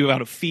stop you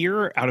out of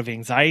fear, out of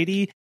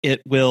anxiety.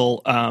 It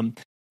will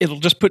it'll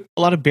just put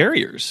a lot of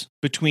barriers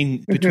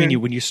between you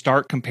when you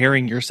start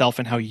comparing yourself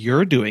and how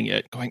you're doing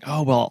it, going,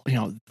 oh, well,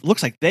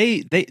 looks like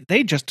they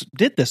just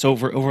did this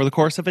over the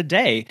course of a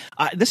day.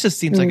 This just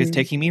seems like it's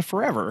taking me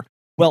forever.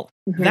 Well,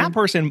 that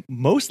person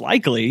most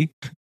likely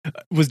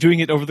was doing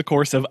it over the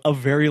course of a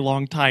very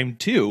long time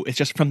too. It's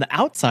just from the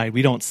outside,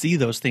 we don't see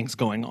those things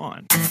going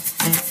on.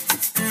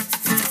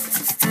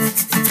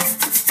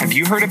 Have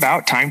you heard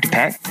about Time to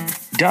Pet?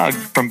 Doug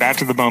from Bad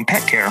to the Bone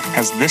Pet Care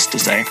has this to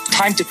say.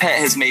 Time to Pet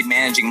has made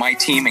managing my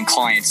team and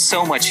clients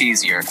so much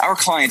easier. Our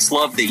clients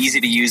love the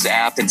easy-to-use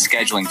app and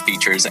scheduling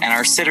features, and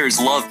our sitters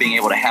love being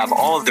able to have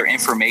all of their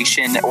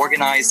information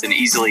organized and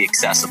easily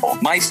accessible.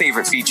 My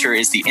favorite feature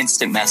is the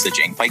instant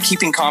messaging. By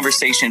keeping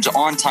conversations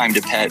on Time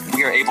to Pet,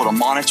 we are able to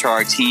monitor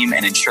our team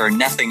and ensure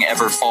nothing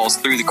ever falls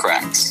through the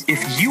cracks.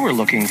 If you are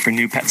looking for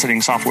new pet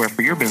sitting software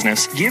for your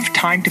business, give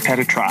Time to Pet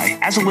a try.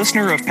 As a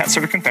listener of Pet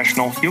Sitter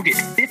Confessional, you'll get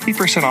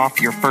 50% off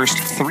your first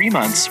 3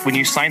 months when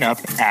you sign up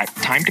at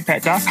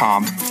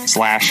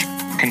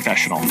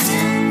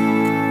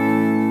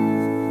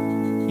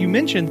timetopet.com/confessional. You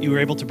mentioned you were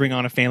able to bring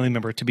on a family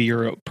member to be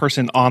your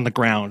person on the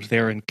ground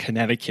there in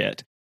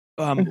Connecticut.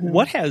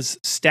 What has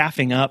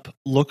staffing up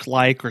looked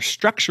like, or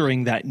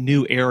structuring that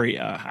new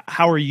area?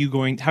 How do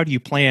you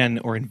plan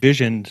or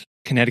envision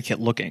Connecticut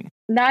looking?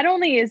 Not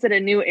only is it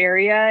a new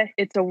area,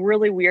 it's a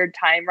really weird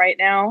time right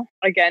now.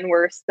 Again,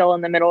 we're still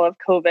in the middle of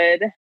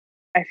COVID.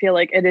 I feel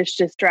like it is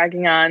just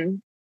dragging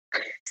on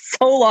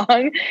so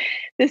long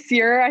this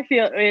year. I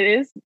feel it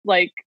is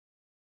like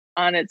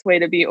on its way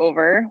to be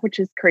over, which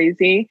is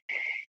crazy.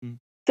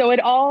 So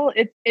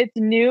it's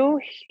new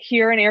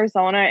here in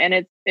Arizona,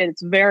 and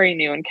it's very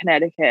new in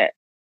Connecticut.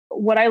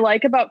 What I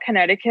like about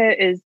Connecticut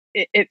is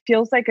it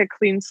feels like a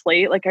clean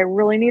slate. Like I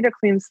really need a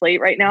clean slate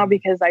right now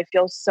because I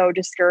feel so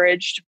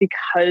discouraged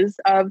because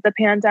of the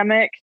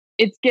pandemic.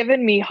 It's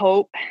given me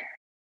hope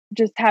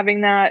just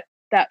having that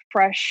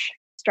fresh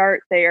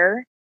start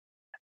there.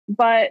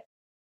 But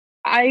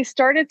I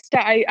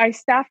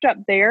staffed up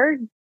there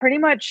pretty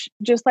much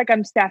just like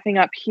I'm staffing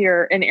up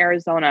here in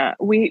Arizona.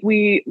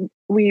 We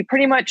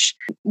pretty much,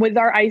 with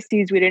our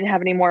ICs, we didn't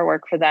have any more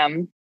work for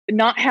them.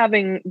 Not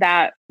having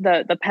that,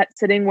 the pet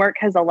sitting work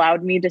has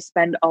allowed me to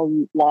spend a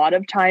lot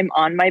of time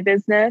on my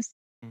business,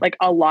 like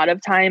a lot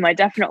of time. I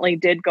definitely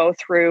did go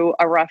through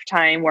a rough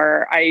time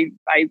where I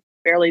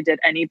barely did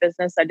any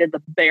business. I did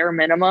the bare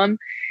minimum.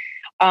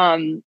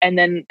 And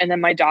then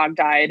my dog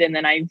died, and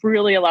then I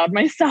really allowed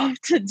myself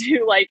to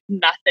do like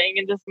nothing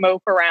and just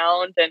mope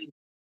around and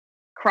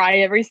cry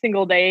every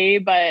single day.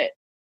 But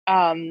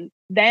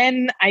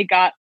then I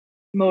got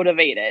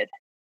motivated.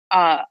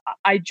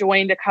 I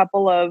joined a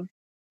couple of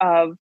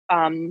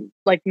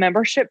like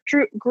membership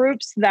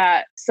groups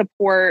that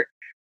support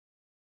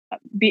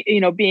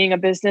being a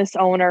business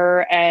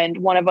owner, and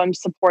one of them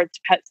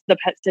supports the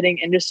pet sitting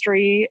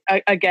industry.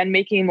 Again,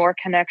 making more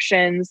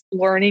connections,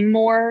 learning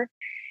more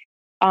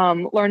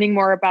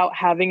about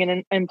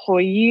having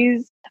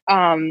employees,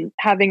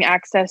 having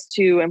access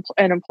to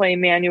an employee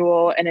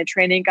manual and a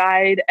training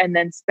guide, and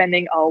then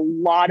spending a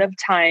lot of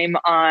time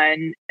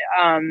on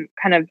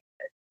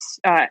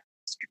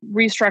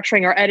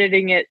restructuring or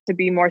editing it to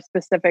be more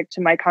specific to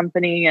my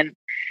company. And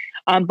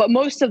but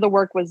most of the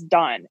work was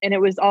done, and it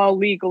was all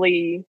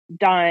legally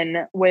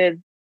done with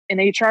an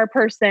HR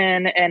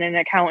person and an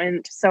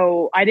accountant.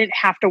 So I didn't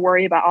have to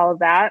worry about all of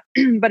that,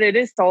 but it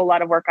is still a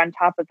lot of work on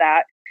top of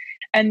that.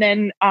 And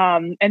then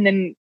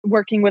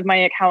working with my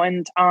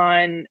accountant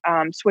on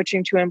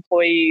switching to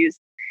employees.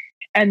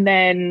 And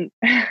then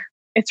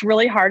it's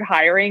really hard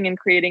hiring and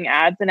creating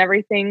ads and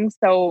everything.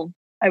 So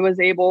I was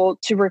able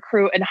to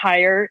recruit and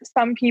hire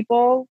some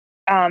people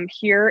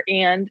here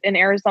and in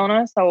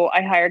Arizona. So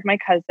I hired my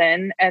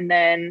cousin, and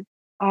then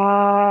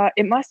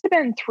it must have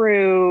been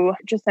through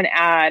just an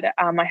ad.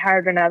 I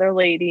hired another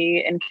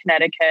lady in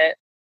Connecticut.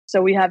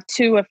 So we have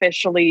 2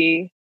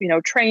 officially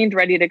trained,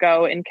 ready to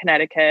go in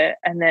Connecticut.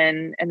 And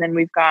then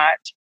we've got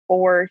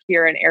 4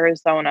 here in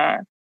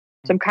Arizona.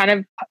 So I'm kind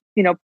of,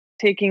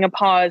 taking a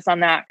pause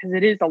on that because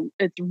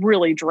it's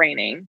really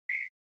draining,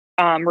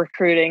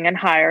 recruiting and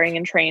hiring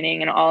and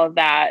training and all of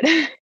that.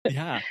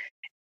 Yeah.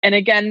 And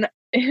again,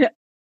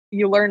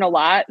 you learn a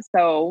lot.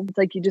 So it's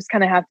like, you just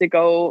kind of have to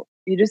go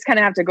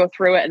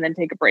through it and then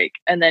take a break,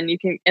 and then you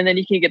can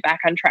get back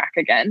on track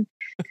again.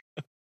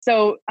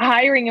 So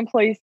hiring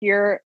employees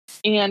here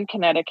and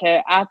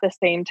Connecticut at the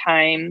same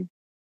time,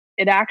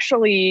 it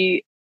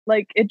actually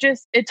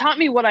it taught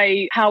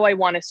me how I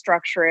want to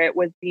structure it,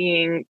 with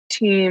being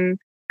team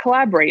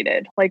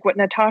collaborated, like what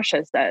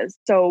Natasha says.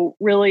 So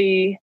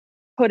really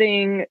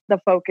putting the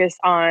focus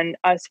on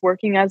us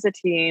working as a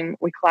team,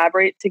 we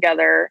collaborate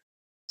together.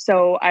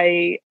 So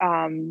I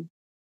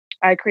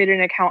created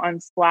an account on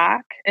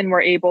Slack, and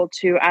we're able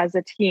to, as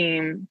a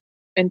team,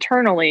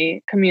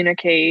 internally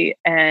communicate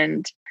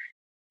and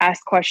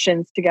ask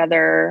questions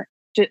together.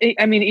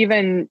 I mean,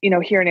 even,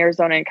 here in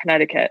Arizona and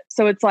Connecticut.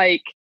 So it's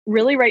like,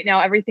 really right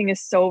now, everything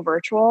is so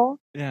virtual.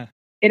 Yeah.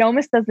 It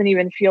almost doesn't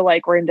even feel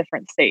like we're in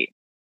different states.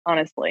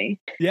 honestly.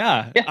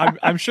 Yeah.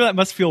 I'm sure that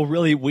must feel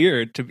really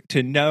weird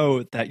to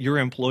know that your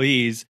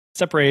employees,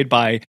 separated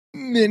by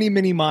many,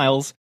 many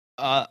miles,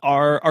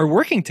 are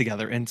working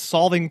together and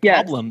solving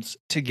problems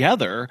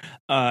together.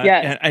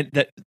 And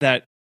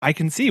that I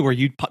can see where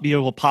you'd be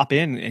able to pop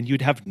in and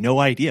you'd have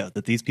no idea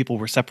that these people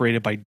were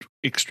separated by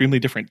extremely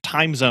different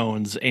time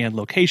zones and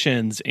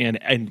locations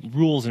and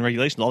rules and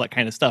regulations, all that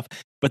kind of stuff.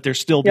 But they're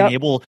still being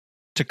able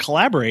to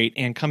collaborate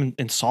and come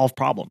and solve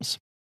problems.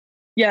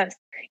 Yes.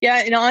 Yeah.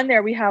 And on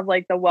there, we have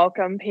like the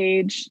welcome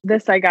page.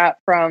 This I got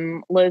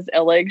from Liz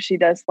Illig. She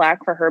does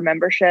Slack for her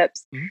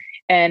memberships. Mm-hmm.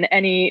 And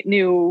any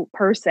new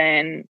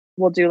person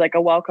will do like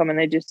a welcome, and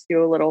they just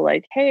do a little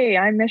like, hey,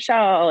 I'm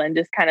Michelle, and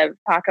just kind of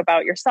talk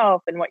about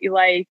yourself and what you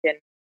like. And,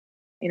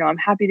 I'm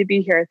happy to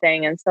be here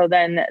thing. And so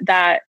then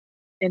that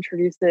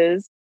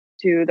introduces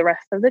to the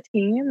rest of the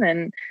team,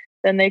 and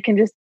then they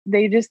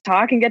just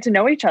talk and get to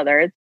know each other.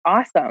 It's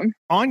awesome.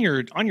 On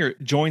your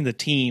join the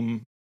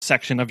team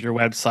section of your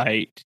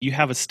website, you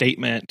have a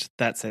statement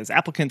that says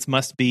applicants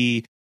must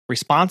be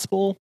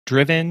responsible,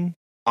 driven,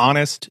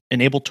 honest,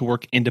 and able to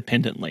work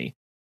independently.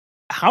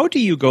 How do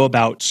you go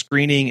about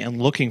screening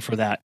and looking for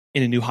that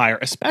in a new hire,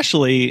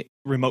 especially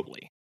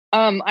remotely?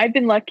 I've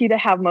been lucky to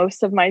have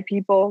most of my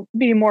people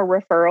be more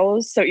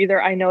referrals. So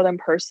either I know them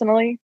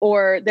personally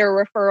or they're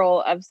a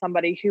referral of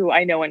somebody who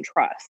I know and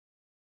trust.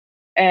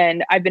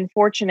 And I've been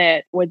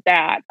fortunate with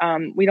that.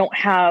 We don't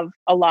have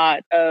a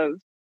lot of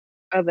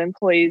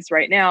employees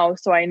right now.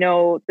 So I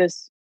know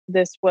this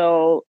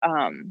will,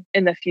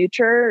 in the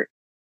future,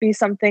 be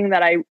something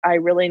that I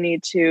really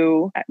need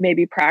to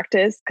maybe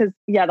practice. Cause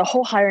the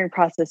whole hiring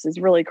process is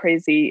really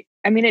crazy.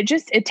 I mean,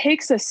 it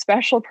takes a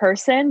special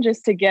person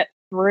just to get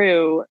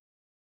through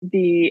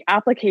the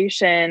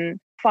application,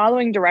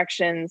 following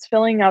directions,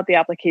 filling out the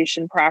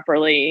application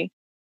properly.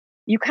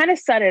 You kind of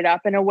set it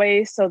up in a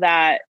way so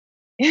that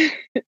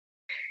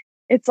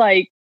it's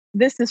like,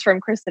 this is from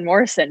Kristen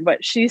Morrison,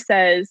 but she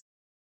says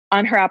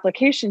on her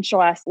application,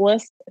 she'll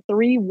list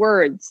 3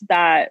 words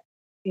that,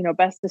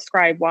 best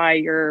describe why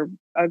you're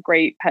a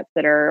great pet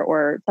sitter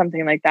or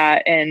something like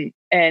that. And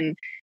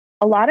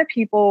a lot of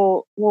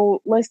people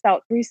will list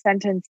out 3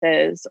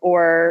 sentences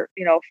or,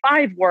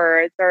 5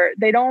 words, or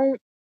they don't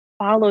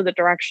follow the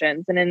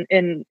directions. And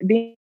in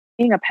being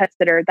a pet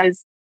sitter, that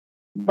is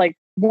like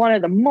one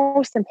of the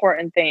most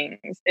important things,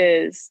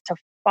 is to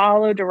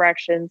follow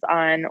directions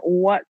on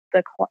what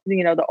the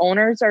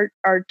owners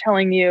are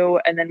telling you,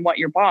 and then what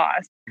your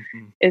boss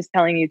is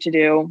telling you to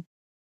do.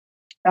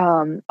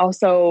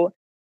 Also,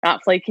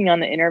 not flaking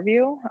on the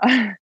interview.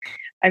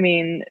 I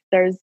mean,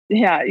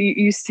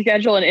 you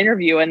schedule an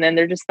interview and then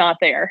they're just not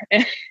there.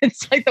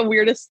 It's like the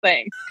weirdest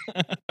thing.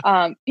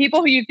 People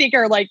who you think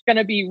are like going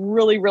to be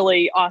really,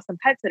 really awesome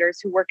pet sitters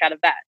who work out of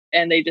that,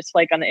 and they just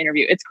flake on the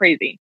interview. It's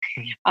crazy.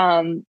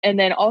 And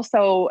then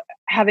also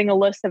having a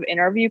list of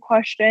interview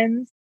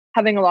questions,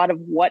 having a lot of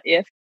what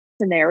if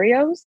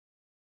scenarios.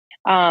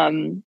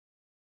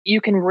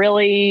 You can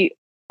really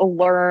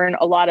learn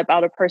a lot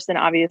about a person,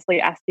 obviously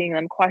asking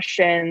them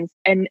questions,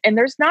 and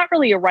there's not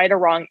really a right or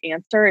wrong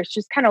answer. It's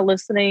just kind of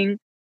listening.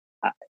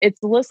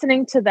 It's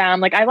listening to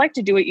them. Like, I like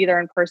to do it either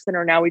in person,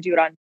 or now we do it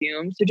on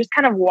Zoom. So just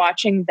kind of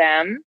watching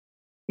them.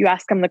 You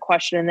ask them the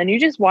question and then you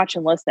just watch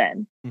and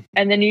listen.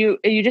 And then you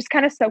just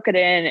kind of soak it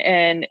in,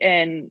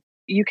 and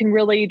you can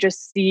really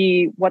just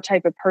see what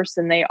type of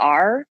person they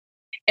are.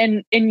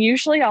 And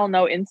usually I'll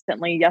know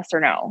instantly yes or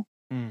no.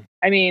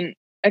 I mean,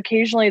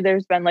 occasionally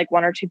there's been like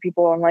 1 or 2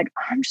 people I'm like,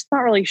 I'm just not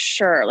really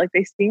sure. Like,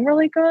 they seem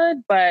really good,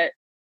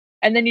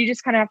 and then you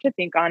just kind of have to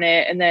think on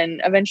it. And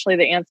then eventually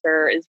the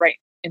answer is right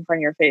in front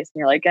of your face and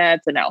you're like,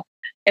 it's a no.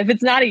 If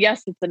it's not a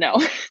yes, it's a no.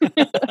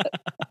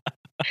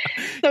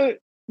 So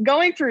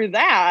going through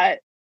that,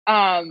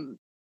 I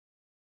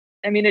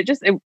mean, it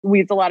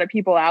weeds a lot of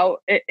people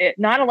out.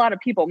 Not a lot of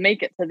people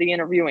make it to the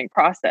interviewing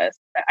process.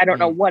 I don't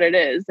know what it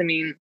is. I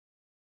mean,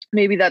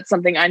 maybe that's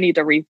something I need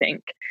to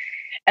rethink.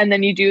 And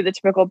then you do the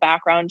typical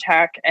background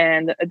check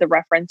and the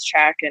reference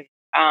check.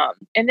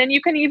 And then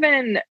you can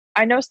even,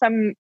 I know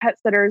some pet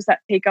sitters that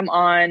take them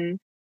on,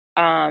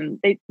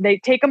 they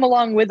take them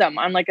along with them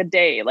on like a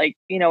day, like,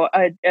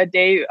 a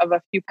day of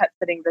a few pet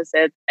sitting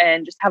visits,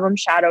 and just have them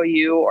shadow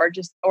you,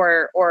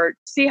 or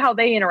see how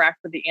they interact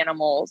with the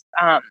animals.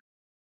 I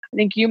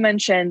think you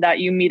mentioned that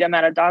you meet them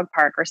at a dog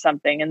park or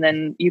something, and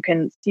then you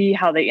can see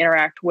how they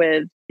interact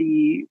with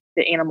the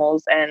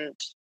animals and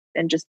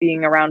just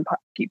being around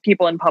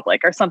people in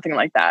public or something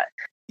like that.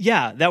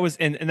 Yeah, that was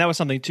and that was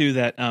something too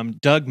that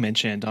Doug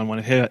mentioned on one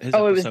of his episodes.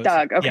 Oh, it was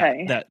Doug.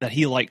 Okay, that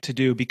he liked to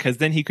do, because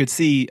then he could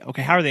see,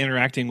 okay, how are they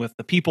interacting with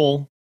the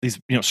people, these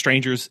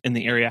strangers in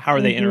the area? How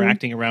are they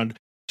interacting around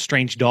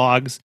strange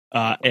dogs?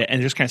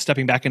 And just kind of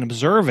stepping back and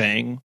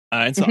observing.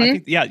 And so I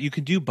think you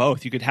could do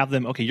both. You could have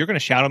them, okay, you're going to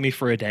shadow me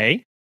for a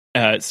day,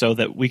 so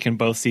that we can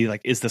both see,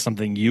 like, is this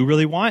something you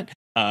really want?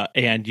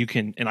 And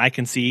I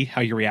can see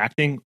how you're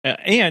reacting,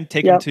 and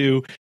take them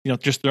to,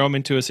 just throw them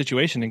into a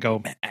situation and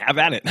go, have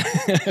at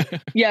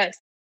it. Yes.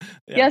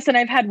 Yeah. Yes. And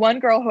I've had one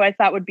girl who I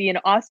thought would be an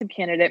awesome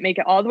candidate make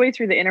it all the way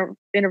through the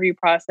interview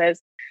process.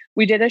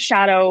 We did a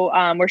shadow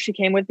where she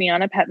came with me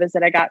on a pet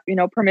visit. I got,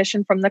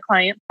 permission from the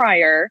client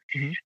prior,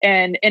 Mhm.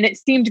 and it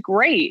seemed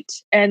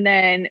great. And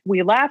then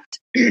we left.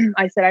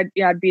 I said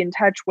I'd be in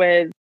touch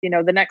with,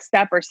 the next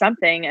step or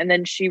something. And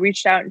then she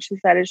reached out and she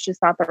said, it's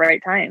just not the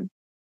right time.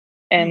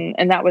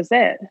 And that was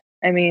it.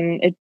 I mean,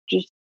 it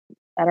just,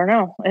 I don't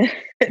know.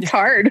 It's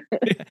hard.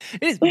 It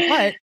is,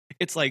 but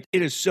it's like,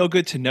 it is so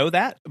good to know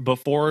that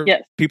before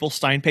Yes. people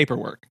sign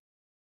paperwork,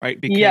 right?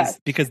 Yes.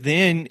 Because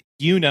then,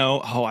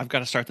 oh, I've got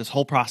to start this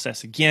whole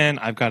process again.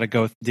 I've got to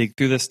go dig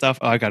through this stuff.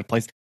 Oh, I've got to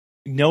place,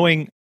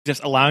 knowing,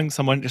 just allowing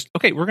someone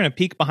okay, we're going to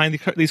peek behind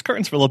these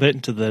curtains for a little bit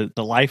into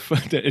the life,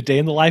 a day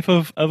in the life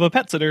of a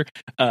pet sitter.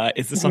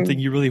 Is this something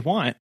you really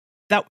want?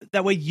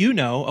 That way,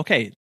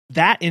 okay,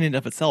 that in and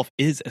of itself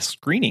is a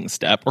screening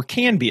step, or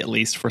can be, at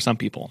least for some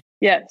people.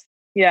 Yes.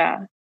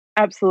 Yeah,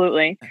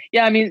 absolutely.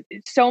 Yeah. I mean,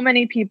 so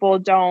many people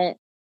don't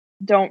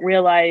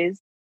realize,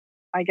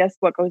 I guess,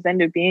 what goes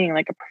into being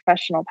like a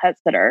professional pet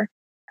sitter.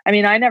 I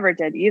mean, I never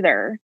did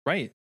either.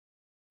 Right.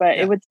 But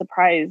it would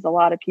surprise a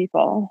lot of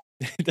people.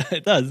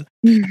 It does.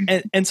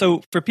 And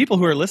so for people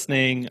who are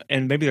listening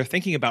and maybe they're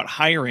thinking about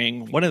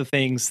hiring, one of the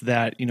things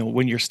that,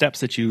 when your steps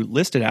that you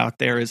listed out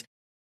there is,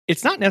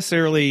 it's not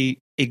necessarily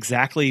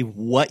exactly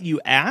what you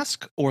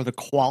ask or the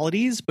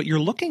qualities, but you're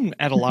looking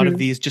at a lot of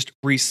these just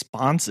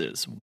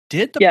responses.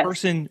 Did the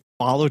person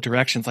follow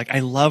directions? Like, I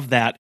love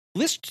that.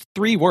 List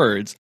 3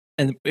 words.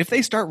 And if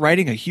they start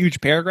writing a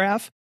huge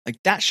paragraph, like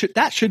that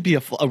should be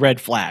a red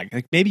flag.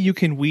 Like, maybe you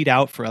can weed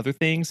out for other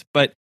things,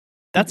 but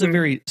that's a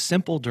very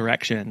simple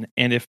direction.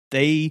 And if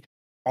they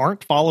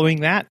aren't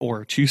following that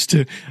or choose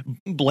to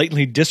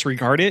blatantly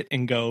disregard it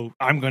and go,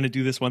 I'm going to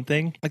do this one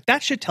thing, like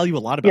that should tell you a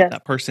lot about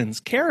that person's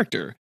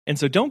character. And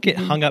so don't get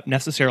hung up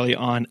necessarily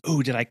on,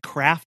 oh, did I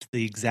craft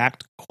the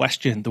exact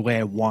question the way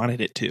I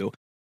wanted it to?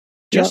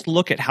 Just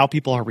look at how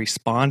people are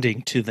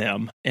responding to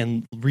them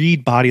and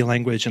read body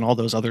language and all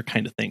those other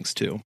kind of things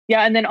too.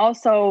 Yeah. And then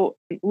also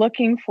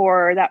looking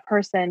for that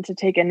person to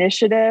take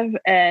initiative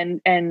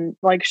and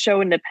like show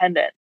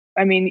independence.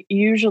 I mean,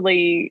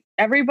 usually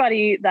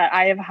everybody that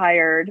I have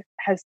hired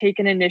has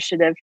taken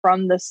initiative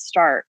from the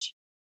start,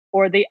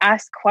 or they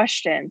ask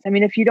questions. I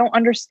mean, if you don't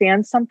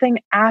understand something,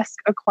 ask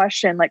a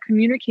question. Like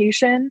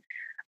communication,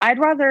 I'd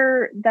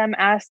rather them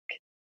ask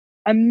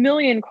a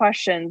million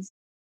questions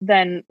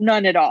than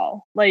none at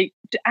all. Like,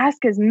 to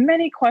ask as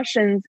many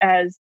questions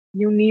as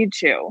you need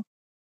to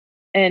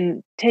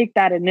and take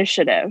that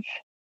initiative.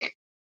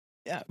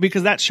 Yeah,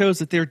 because that shows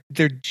that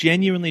they're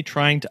genuinely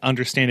trying to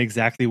understand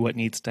exactly what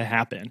needs to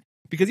happen.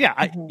 Because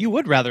you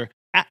would rather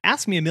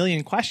ask me a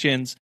million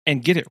questions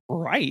and get it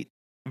right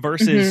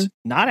versus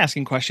not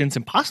asking questions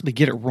and possibly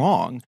get it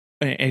wrong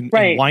and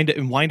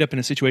wind up in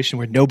a situation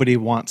where nobody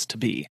wants to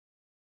be.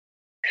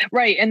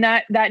 Right, and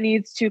that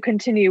needs to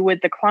continue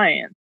with the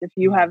clients. If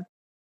you have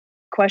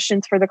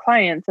questions for the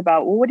clients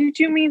about, well, what did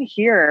you mean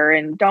here?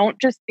 And don't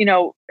just,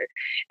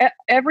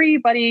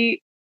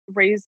 everybody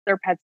raise their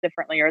pets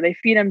differently, or they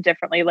feed them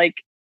differently. Like,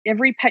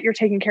 every pet you're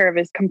taking care of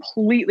is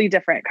completely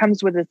different. It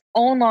comes with its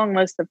own long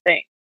list of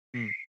things.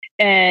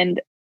 And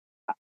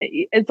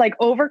it's like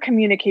over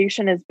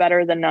communication is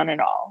better than none at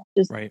all.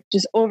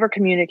 Just over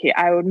communicate.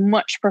 I would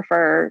much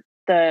prefer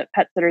the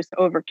pet sitters to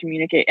over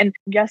communicate. And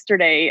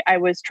yesterday I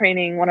was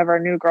training one of our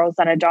new girls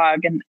on a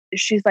dog, and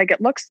she's like,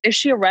 is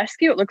she a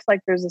rescue? It looks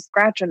like there's a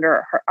scratch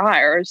under her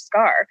eye or a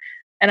scar.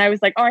 And I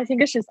was like, oh, I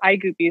think it's just eye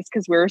goopies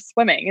because we were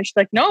swimming. And she's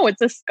like, no,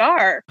 it's a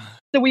scar.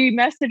 So we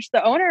messaged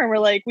the owner and we're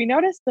like, we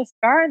noticed the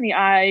scar in the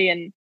eye,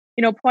 and,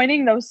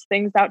 pointing those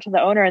things out to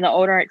the owner, and the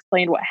owner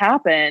explained what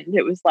happened.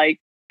 It was like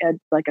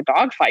a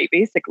dog fight,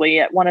 basically,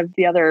 at one of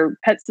the other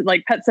pet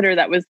sitter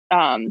that was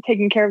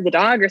taking care of the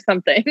dog or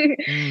something.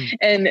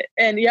 And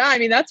yeah, I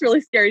mean, that's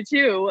really scary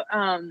too.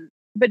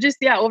 But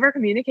just, over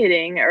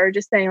communicating, or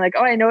just saying like,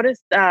 oh, I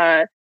noticed,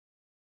 the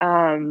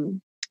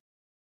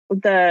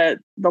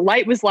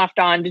light was left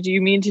on. Did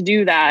you mean to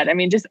do that? I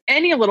mean, just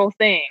any little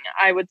thing,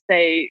 I would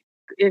say,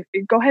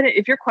 go ahead.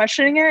 If you're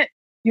questioning it,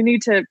 you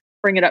need to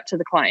bring it up to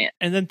the client.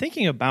 And then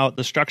thinking about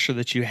the structure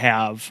that you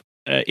have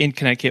in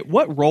Connecticut,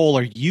 what role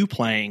are you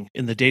playing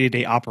in the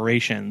day-to-day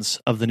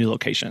operations of the new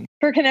location?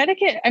 For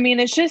Connecticut, I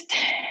mean, it's just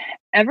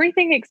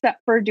everything except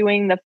for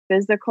doing the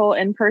physical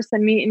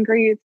in-person meet and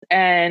greets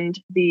and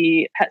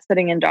the pet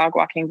sitting and dog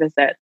walking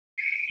visits.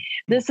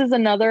 This is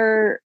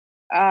another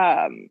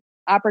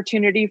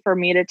opportunity for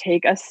me to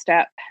take a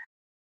step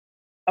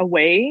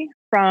away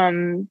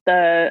from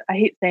I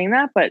hate saying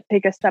that, but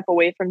take a step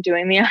away from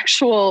doing the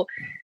actual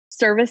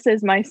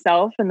services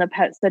myself and the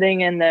pet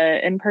sitting and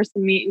the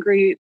in-person meet and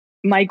greet.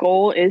 My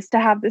goal is to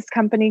have this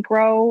company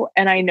grow,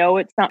 and I know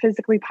it's not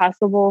physically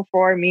possible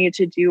for me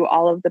to do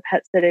all of the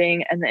pet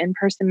sitting and the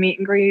in-person meet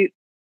and greet.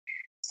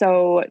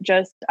 So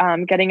just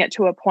getting it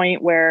to a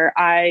point where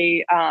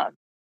I'm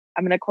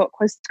going to quote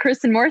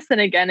Kristen Morrison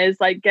again, is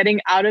like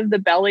getting out of the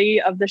belly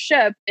of the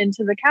ship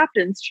into the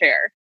captain's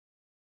chair.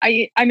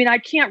 I mean, I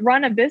can't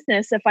run a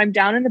business if I'm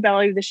down in the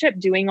belly of the ship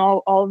doing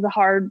all of the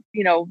hard,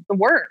 the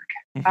work.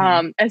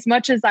 As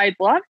much as I'd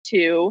love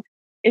to,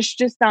 it's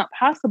just not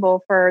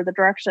possible for the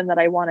direction that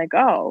I want to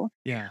go.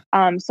 Yeah.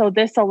 So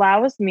this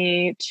allows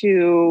me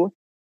to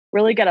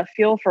really get a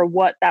feel for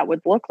what that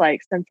would look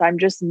like, since I'm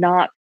just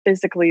not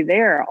physically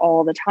there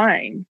all the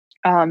time.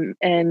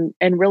 And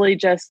really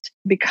just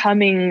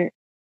becoming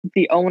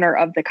the owner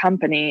of the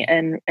company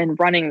and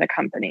running the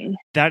company.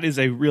 That is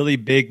a really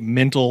big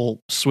mental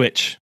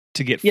switch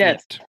to get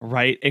flipped,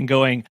 right? And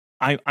going,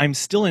 I'm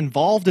still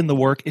involved in the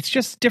work. It's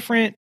just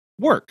different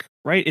work,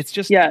 right? It's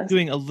just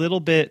doing a little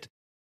bit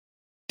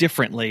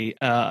differently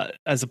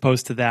as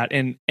opposed to that.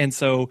 And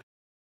so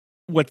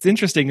what's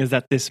interesting is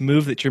that this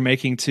move that you're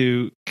making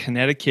to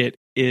Connecticut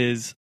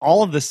is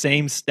all of the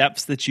same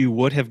steps that you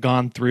would have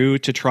gone through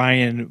to try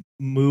and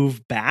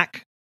move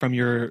back from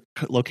your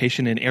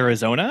location in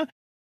Arizona.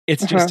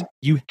 It's just,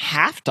 you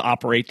have to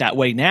operate that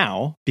way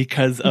now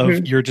because of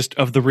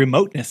of the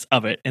remoteness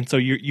of it. And so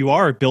you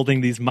are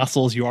building these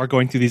muscles, you are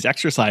going through these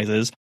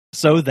exercises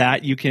so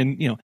that you can,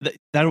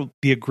 that'll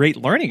be a great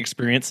learning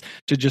experience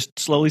to just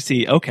slowly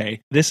see,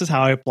 okay, this is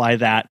how I apply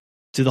that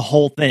to the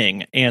whole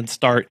thing and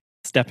start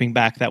stepping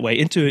back that way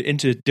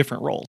into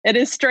different roles. It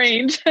is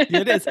strange.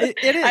 It is. It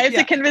is. I have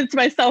to convince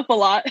myself a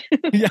lot.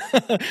 Yeah.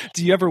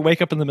 Do you ever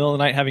wake up in the middle of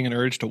the night having an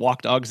urge to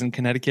walk dogs in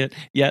Connecticut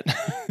yet?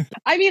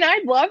 I mean,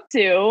 I'd love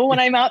to. When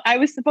I'm out, I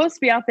was supposed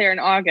to be out there in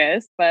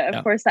August, but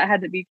of course that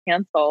had to be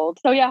canceled.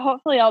 So yeah,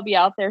 hopefully I'll be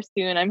out there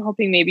soon. I'm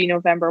hoping maybe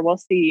November, we'll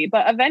see.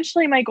 But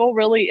eventually my goal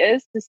really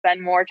is to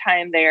spend more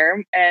time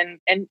there and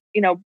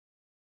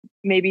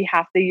maybe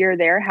half the year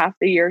there, half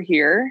the year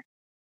here.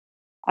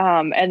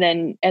 And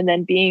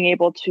then being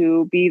able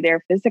to be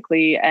there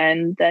physically.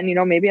 And then,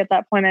 maybe at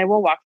that point I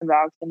will walk some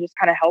dogs and just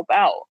kind of help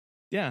out.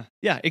 Yeah.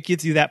 Yeah. It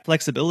gives you that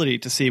flexibility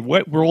to see,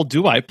 what role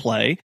do I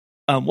play?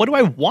 What do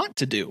I want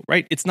to do?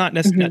 Right. It's not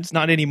necessarily, it's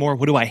not anymore,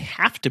 what do I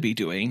have to be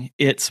doing?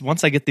 It's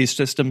once I get these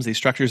systems, these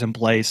structures in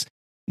place,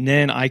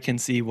 then I can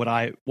see what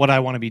I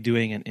want to be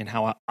doing and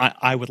how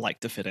I would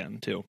like to fit in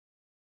too.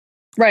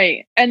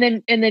 Right.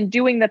 And then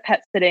doing the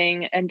pet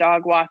sitting and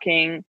dog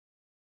walking,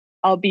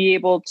 I'll be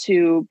able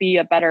to be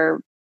a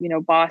better,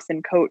 boss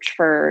and coach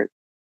for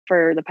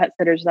the pet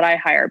sitters that I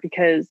hire,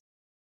 because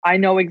I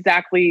know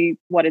exactly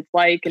what it's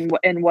like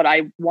and what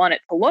I want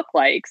it to look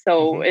like.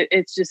 So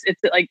it's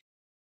like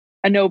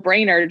a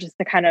no-brainer just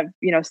to kind of,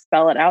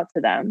 spell it out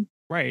to them.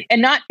 Right.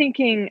 And not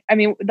thinking, I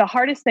mean, the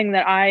hardest thing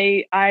that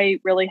I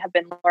really have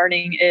been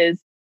learning is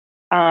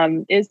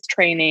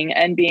training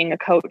and being a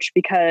coach,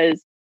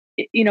 because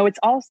it's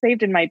all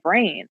saved in my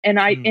brain. And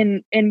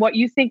in what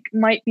you think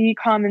might be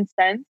common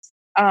sense,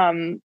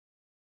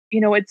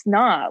 it's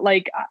not.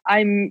 Like,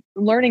 I'm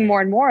learning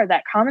more and more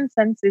that common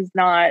sense is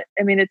not,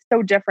 I mean, it's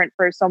so different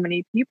for so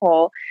many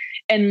people,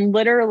 and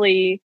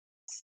literally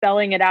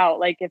spelling it out.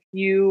 Like, if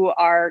you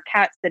are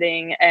cat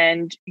sitting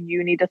and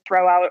you need to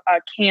throw out a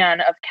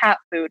can of cat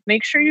food,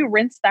 make sure you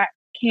rinse that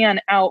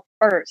can out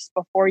first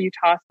before you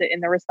toss it in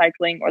the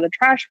recycling or the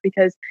trash,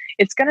 because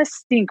it's going to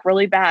stink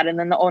really bad. And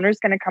then the owner's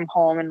going to come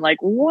home and like,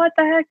 what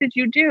the heck did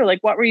you do? Like,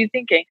 what were you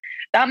thinking?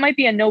 That might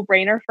be a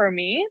no-brainer for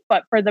me,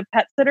 but for the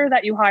pet sitter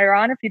that you hire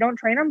on, if you don't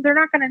train them, they're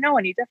not going to know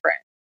any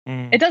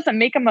different. It doesn't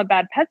make them a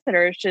bad pet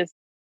sitter. It's just,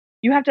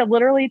 you have to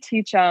literally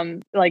teach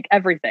them like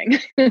everything.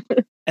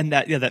 And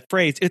that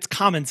phrase, it's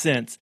common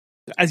sense.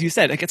 As you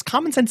said, like, it's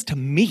common sense to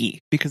me,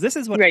 because this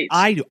is what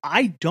I do.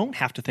 I don't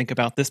have to think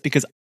about this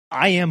because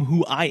I am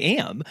who I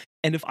am.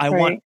 And if I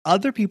want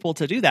other people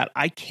to do that,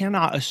 I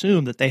cannot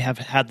assume that they have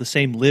had the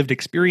same lived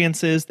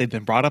experiences, they've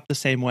been brought up the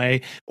same way,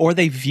 or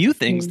they view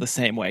things the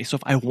same way. So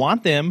if I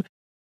want them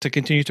to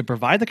continue to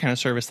provide the kind of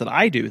service that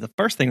I do, the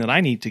first thing that I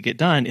need to get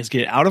done is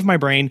get it out of my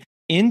brain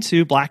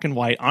into black and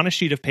white on a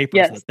sheet of paper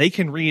so that they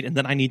can read, and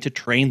then I need to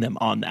train them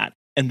on that.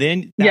 And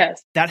then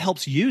that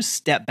helps you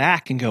step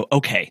back and go,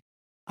 okay,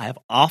 I have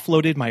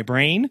offloaded my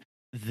brain.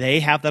 They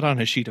have that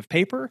on a sheet of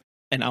paper.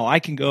 And now I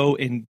can go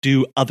and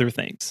do other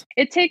things.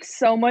 It takes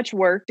so much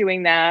work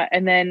doing that.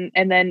 And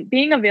then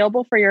being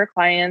available for your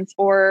clients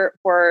or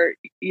for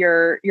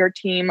your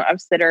team of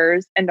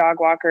sitters and dog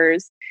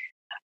walkers.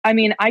 I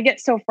mean, I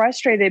get so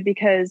frustrated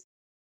because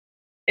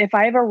if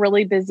I have a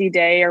really busy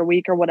day or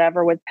week or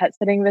whatever with pet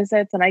sitting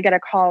visits and I get a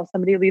call,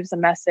 somebody leaves a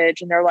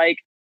message and they're like,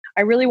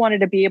 I really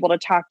wanted to be able to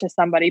talk to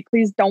somebody.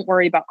 Please don't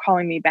worry about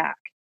calling me back.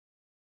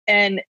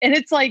 And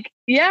it's like,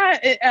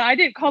 I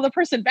didn't call the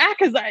person back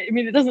because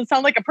it doesn't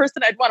sound like a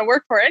person I'd want to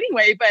work for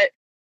anyway, but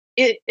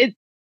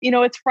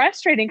it's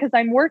frustrating because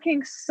I'm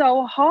working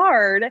so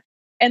hard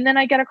and then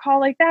I get a call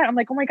like that. I'm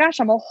like, oh my gosh,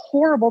 I'm a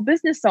horrible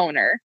business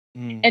owner.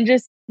 And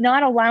just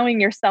not allowing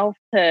yourself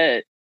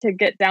to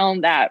get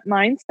down that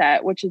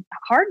mindset, which is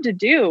hard to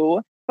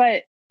do,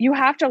 but you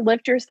have to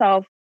lift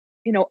yourself,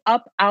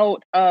 up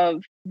out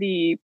of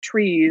the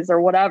trees or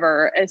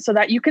whatever, so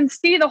that you can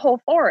see the whole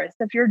forest.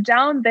 If you're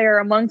down there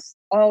amongst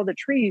all the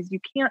trees, you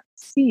can't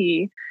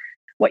see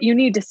what you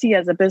need to see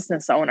as a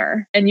business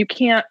owner, and you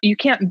can't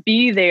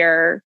be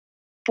there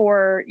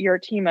for your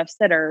team of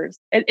sitters.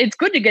 It's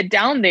good to get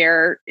down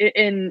there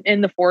in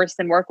the forest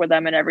and work with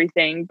them and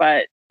everything,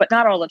 but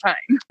not all the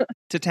time.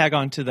 To tag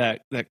on to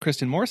that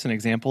Kristen Morrison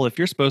example, if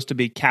you're supposed to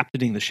be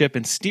captaining the ship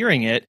and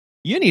steering it,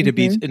 you need to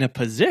be in a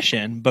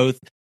position, both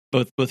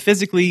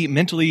physically,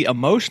 mentally,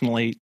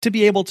 emotionally, to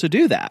be able to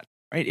do that,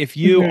 right? If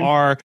you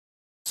are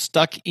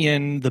stuck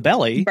in the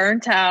belly,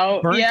 burnt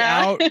out,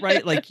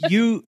 right? Like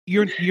you're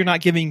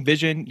not giving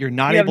vision. You're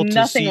not able to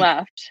nothing see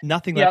left.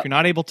 Nothing left. You're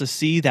not able to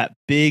see that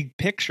big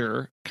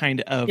picture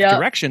kind of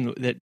direction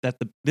that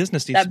the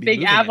business needs to be. That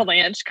big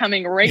avalanche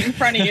coming right in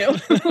front of you.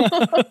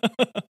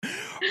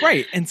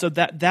 Right. And so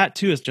that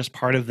too is just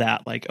part of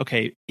that. Like,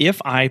 okay,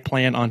 if I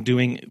plan on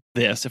doing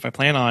this, if I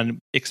plan on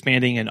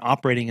expanding and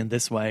operating in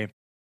this way,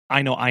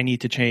 I know I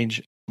need to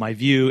change my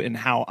view and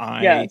how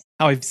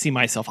I see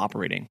myself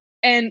operating.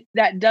 And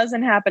that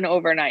doesn't happen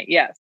overnight.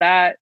 Yes,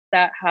 that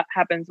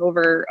happens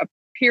over a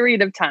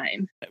period of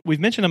time. We've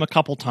mentioned them a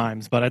couple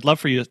times, but I'd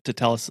love for you to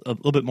tell us a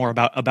little bit more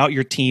about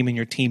your team and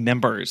your team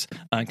members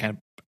and kind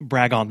of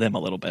brag on them a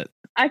little bit.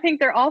 I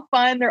think they're all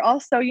fun. They're all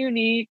so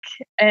unique.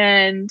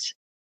 And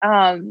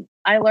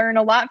I learn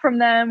a lot from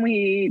them.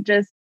 We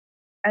just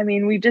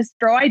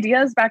throw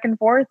ideas back and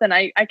forth. And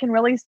I can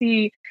really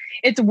see,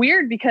 it's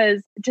weird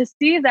because to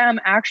see them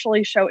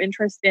actually show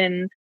interest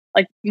in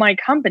like my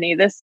company,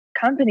 this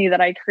company that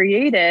I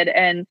created,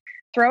 and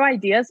throw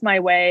ideas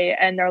my way.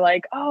 And they're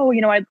like, oh,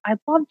 I'd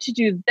love to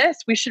do this.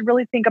 We should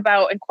really think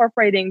about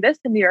incorporating this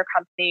into your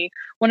company.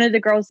 One of the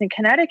girls in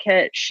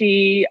Connecticut,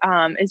 she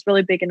is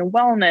really big in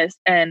wellness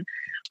and,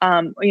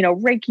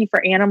 Reiki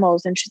for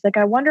animals. And she's like,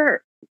 I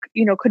wonder,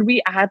 could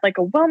we add like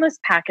a wellness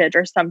package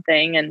or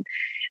something?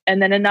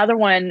 And then another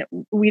one,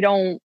 we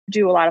don't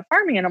do a lot of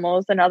farm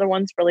animals. Another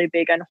one's really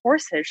big on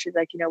horses. She's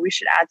like, we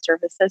should add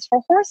services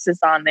for horses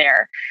on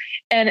there.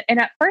 And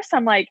at first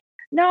I'm like,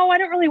 no, I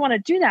don't really want to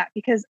do that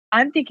because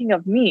I'm thinking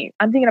of me.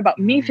 I'm thinking about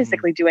me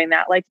physically doing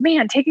that. Like,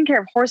 man, taking care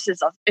of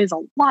horses is a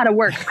lot of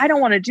work. I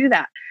don't want to do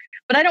that,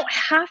 but I don't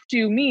have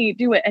to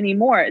do it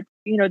anymore.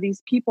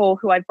 These people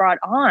who I brought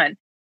on,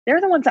 they're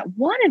the ones that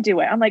want to do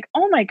it. I'm like,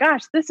 oh my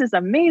gosh, this is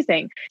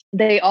amazing.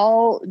 They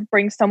all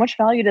bring so much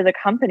value to the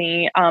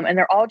company. And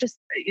they're all just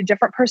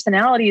different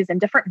personalities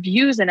and different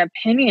views and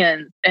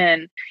opinions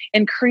and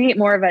create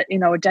more of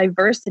a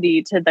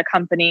diversity to the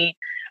company.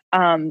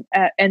 And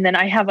then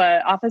I have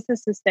an office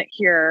assistant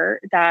here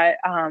that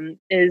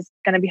is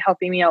going to be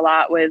helping me a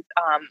lot with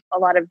a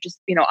lot of just,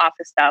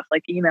 office stuff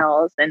like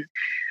emails. And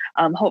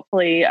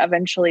hopefully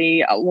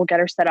eventually we'll get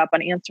her set up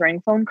on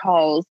answering phone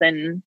calls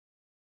and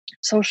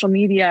social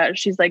media.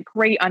 She's like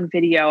great on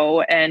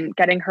video, and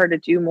getting her to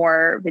do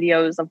more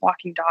videos of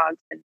walking dogs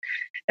and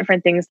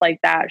different things like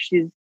that.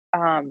 She's,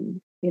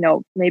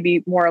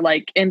 maybe more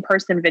like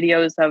in-person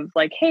videos of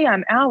like, hey,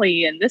 I'm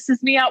Allie and this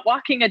is me out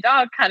walking a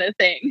dog kind of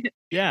thing.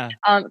 Yeah.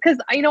 Cause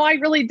I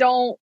really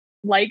don't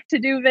like to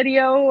do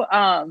video.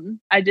 I'm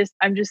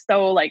just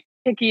so like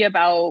picky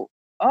about,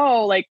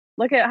 like,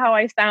 look at how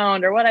I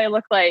sound or what I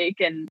look like.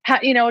 And,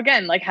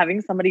 again, like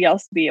having somebody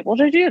else be able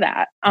to do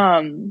that.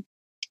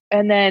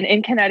 And then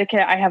in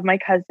Connecticut, I have my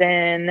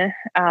cousin,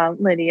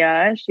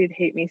 Lydia. She'd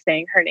hate me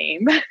saying her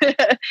name.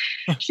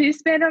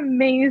 She's been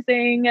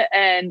amazing.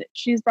 And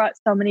she's brought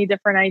so many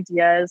different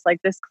ideas. Like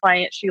this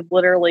client, she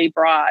literally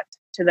brought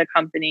to the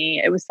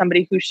company. It was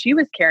somebody who she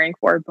was caring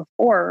for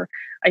before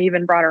I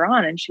even brought her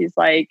on. And she's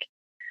like,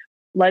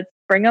 let's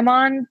bring them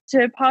on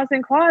to Paws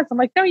and Claws. I'm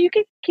like, no, you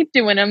can keep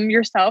doing them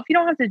yourself. You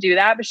don't have to do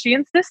that. But she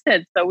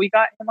insisted. So we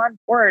got him on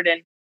board,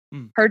 and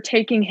her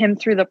taking him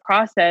through the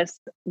process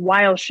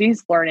while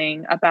she's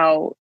learning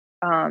about,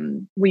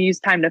 we use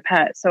Time to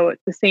Pet. So at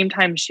the same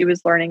time she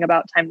was learning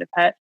about Time to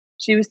Pet,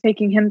 she was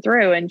taking him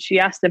through, and she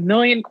asked a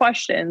million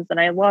questions, and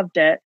I loved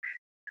it.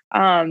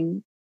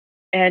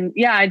 And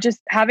yeah,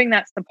 just having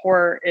that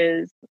support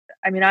is,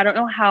 I don't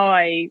know how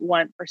I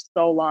went for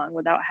so long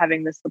without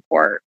having the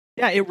support.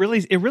 Yeah, it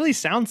really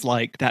sounds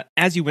like that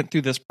as you went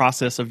through this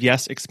process of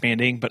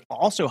expanding, but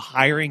also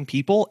hiring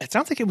people. It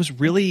sounds like it was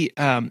really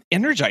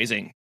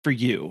energizing for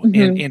you,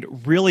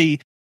 and really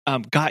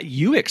got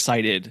you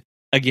excited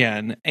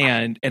again,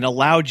 and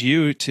allowed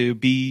you to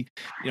be,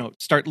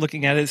 start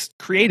looking at it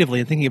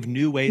creatively and thinking of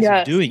new ways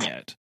of doing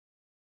it.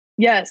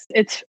 Yes,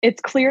 it's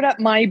cleared up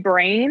my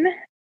brain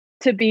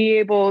to be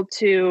able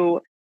to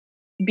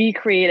be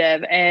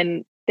creative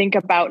and think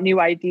about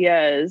new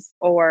ideas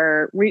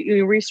or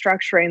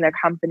restructuring the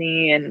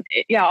company and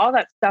all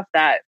that stuff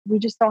that we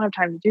just don't have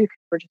time to do because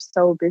we're just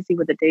so busy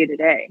with the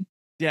day-to-day.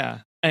 Yeah.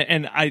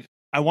 And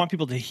I want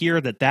people to hear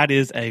that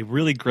is a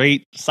really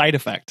great side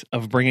effect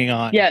of bringing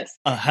on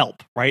a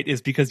help, right?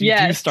 Is because you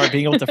do start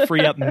being able to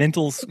free up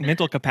mental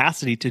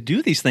capacity to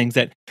do these things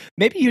that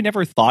maybe you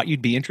never thought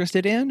you'd be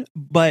interested in.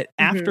 But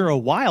after a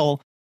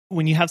while,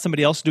 when you have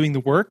somebody else doing the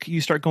work,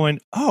 you start going,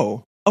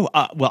 well,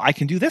 I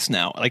can do this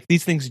now. Like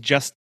these things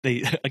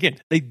they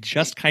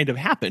just kind of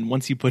happen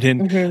once you put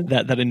in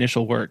that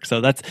initial work. So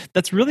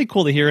that's really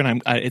cool to hear.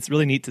 And it's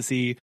really neat to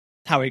see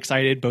how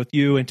excited both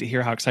you and to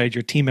hear how excited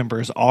your team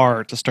members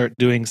are to start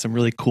doing some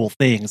really cool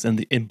things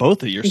in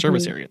both of your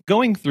service areas.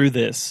 Going through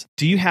this,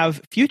 do you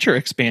have future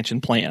expansion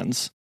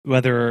plans,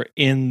 whether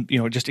in,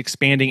 just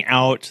expanding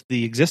out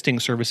the existing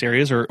service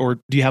areas, or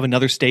do you have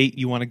another state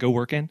you want to go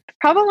work in?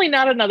 Probably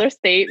not another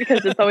state,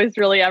 because it's always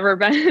really ever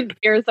been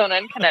Arizona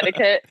and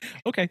Connecticut.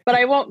 Okay. But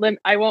I won't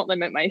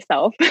limit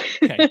myself.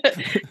 Okay.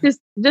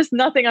 just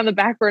nothing on the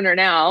back burner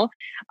now.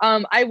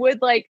 I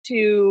would like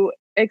to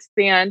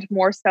expand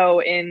more so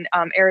in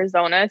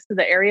Arizona. So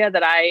the area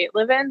that I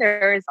live in,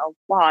 there is a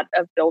lot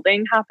of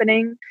building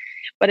happening,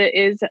 but it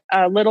is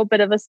a little bit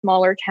of a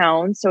smaller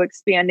town. So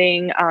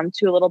expanding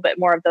to a little bit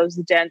more of those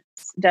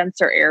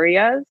denser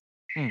areas.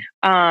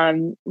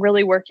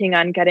 Really working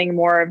on getting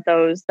more of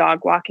those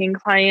dog walking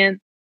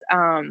clients,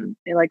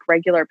 like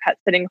regular pet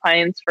sitting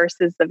clients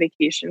versus the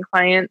vacation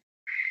clients.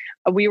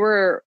 We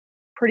were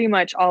pretty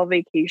much all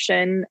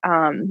vacation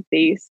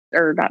based,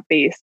 or not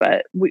based,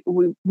 but we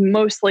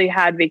mostly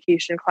had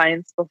vacation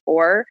clients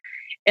before,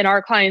 and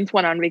our clients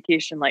went on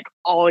vacation like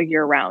all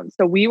year round.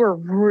 So we were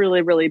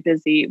really, really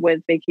busy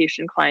with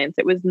vacation clients.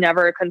 It was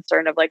never a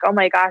concern of like, oh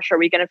my gosh, are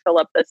we going to fill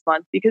up this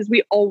month? Because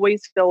we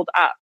always filled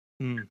up.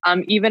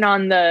 Even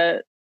on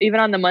the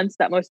months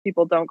that most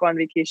people don't go on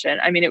vacation.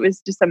 I mean, it was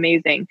just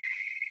amazing.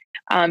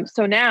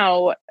 So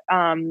now,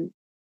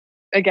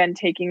 again,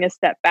 taking a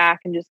step back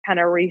and just kind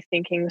of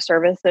rethinking the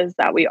services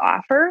that we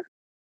offer.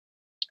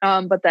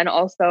 But then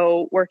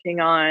also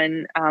working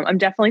on, I'm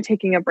definitely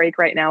taking a break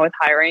right now with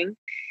hiring.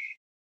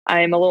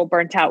 I'm a little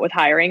burnt out with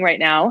hiring right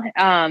now,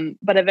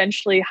 but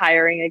eventually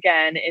hiring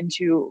again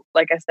into,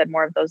 like I said,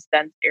 more of those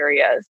dense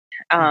areas.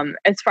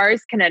 As far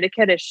as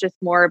Connecticut, it's just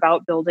more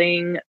about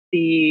building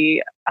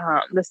the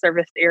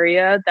service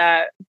area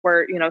that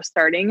we're,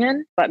 starting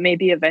in, but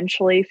maybe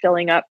eventually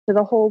filling up to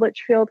the whole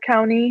Litchfield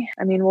County.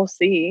 I mean, we'll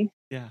see.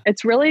 Yeah.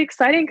 It's really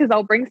exciting because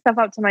I'll bring stuff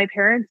out to my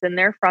parents and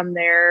they're from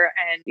there,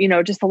 and,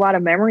 just a lot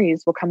of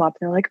memories will come up.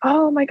 And they're like,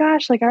 oh my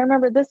gosh, like I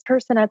remember this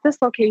person at this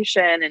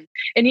location.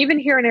 And even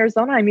here in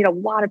Arizona, I meet a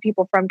lot of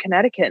people from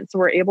Connecticut. And so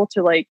we're able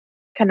to like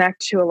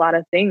connect to a lot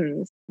of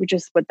things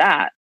just with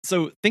that.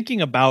 So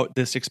thinking about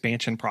this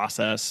expansion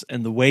process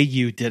and the way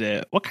you did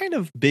it, what kind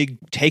of big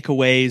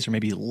takeaways or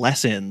maybe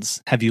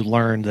lessons have you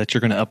learned that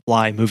you're going to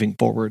apply moving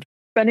forward?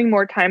 Spending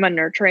more time on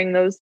nurturing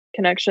those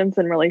connections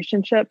and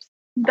relationships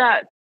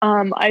that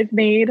I've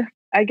made.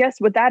 I guess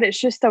with that, it's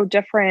just so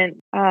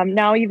different.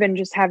 Now, even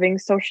just having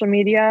social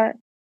media,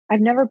 I've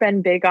never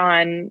been big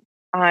on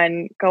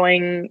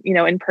going,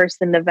 in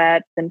person to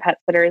vets and pet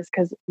sitters,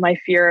 because my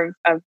fear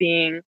of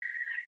being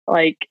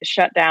like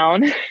shut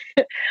down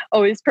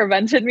always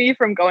prevented me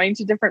from going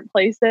to different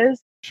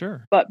places.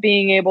 Sure. But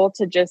being able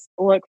to just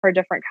look for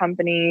different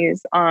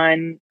companies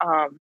on,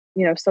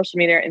 social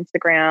media,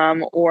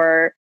 Instagram,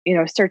 or,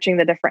 searching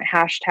the different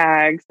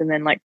hashtags, and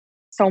then like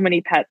so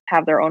many pets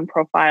have their own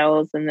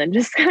profiles, and then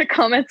just kind of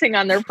commenting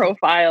on their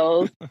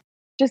profiles,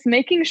 just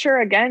making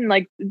sure again,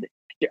 like,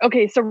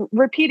 okay, so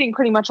repeating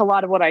pretty much a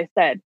lot of what I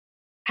said,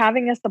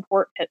 having a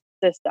support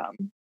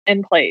system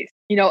in place,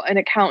 an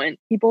accountant,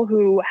 people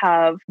who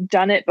have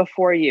done it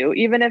before you,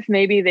 even if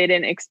maybe they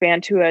didn't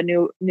expand to a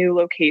new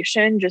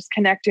location, just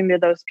connecting to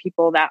those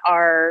people that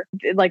are,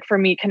 like for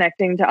me,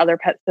 connecting to other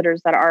pet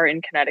sitters that are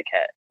in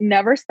Connecticut.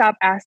 Never stop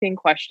asking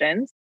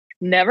questions,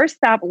 never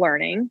stop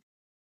learning,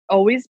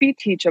 always be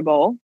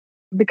teachable,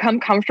 become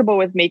comfortable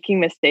with making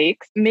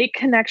mistakes, make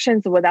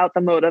connections without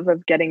the motive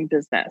of getting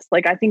business.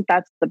 Like, I think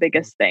that's the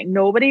biggest thing.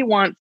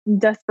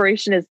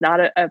 Desperation is not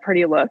a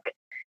pretty look.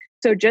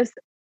 So just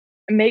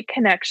make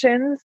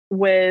connections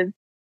with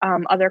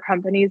other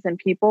companies and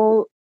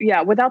people,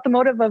 without the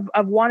motive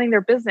of wanting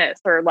their business,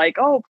 or like,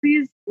 oh,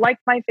 please like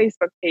my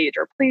Facebook page,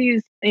 or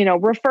please,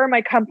 refer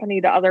my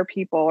company to other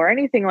people, or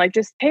anything. Like,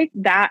 just take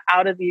that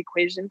out of the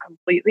equation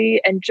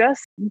completely and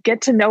just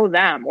get to know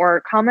them,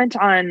 or comment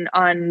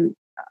on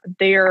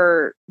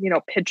their,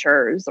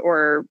 pictures,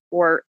 or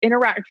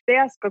interact. If they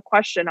ask a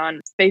question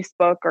on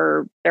Facebook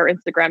or their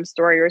Instagram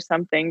story or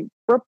something,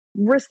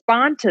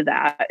 respond to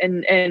that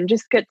and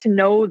just get to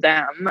know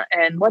them,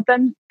 and let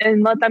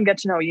them get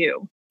to know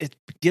you. It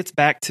gets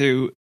back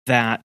to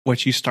that,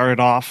 what you started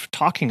off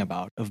talking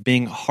about, of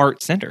being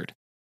heart-centered,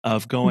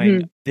 of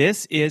going,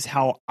 this is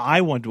how I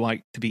would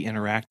like to be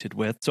interacted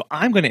with. So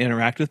I'm going to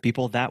interact with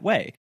people that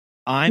way.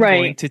 I'm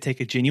going to take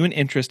a genuine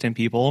interest in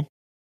people.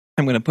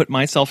 I'm going to put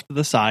myself to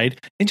the side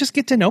and just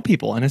get to know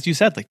people. And as you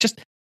said, like, just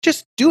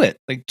do it.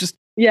 Like, just,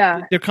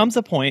 there comes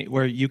a point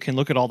where you can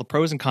look at all the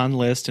pros and cons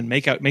list and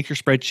make your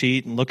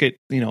spreadsheet and look at,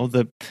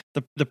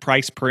 the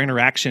price per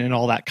interaction and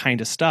all that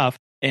kind of stuff.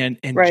 And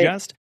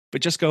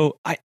just go,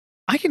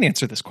 I can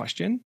answer this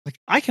question. Like,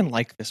 I can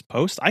like this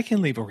post. I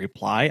can leave a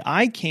reply.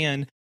 I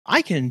can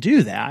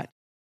do that.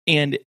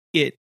 And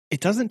it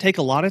doesn't take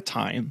a lot of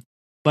time,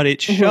 but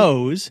it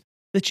shows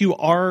that you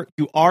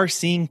are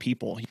seeing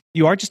people.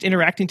 You are just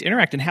interacting to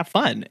interact and have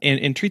fun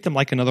and treat them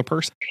like another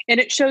person. And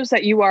it shows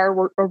that you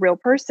are a real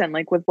person,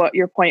 like with what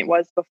your point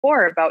was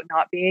before about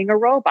not being a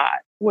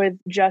robot, with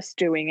just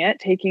doing it,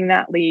 taking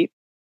that leap,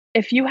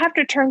 if you have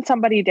to turn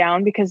somebody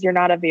down because you're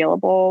not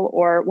available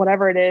or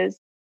whatever it is,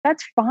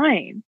 that's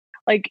fine.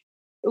 Like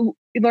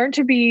learn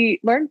to be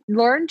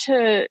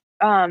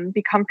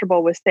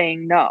comfortable with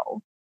saying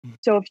no.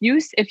 So if you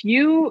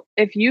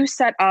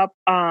set up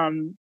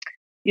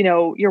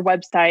your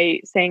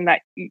website saying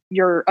that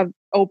you're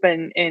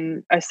open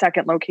in a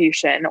second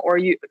location, or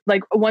you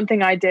like, one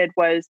thing I did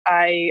was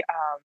I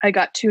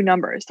got 2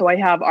 numbers. So I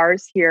have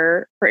ours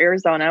here for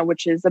Arizona,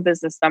 which is a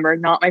business number,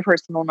 not my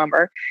personal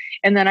number.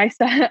 And then I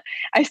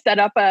set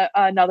up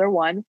another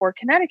one for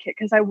Connecticut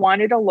because I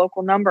wanted a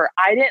local number.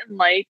 I didn't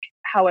like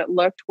how it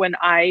looked when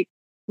I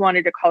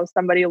wanted to call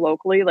somebody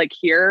locally, like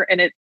here. And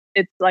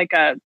it's like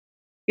a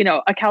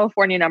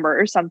California number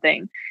or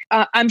something.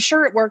 I'm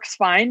sure it works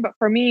fine, but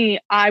for me,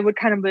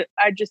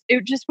 it just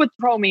would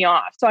throw me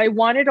off. So I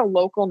wanted a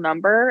local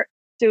number.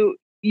 So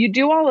you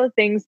do all the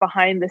things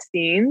behind the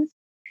scenes,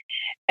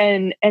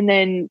 and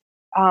then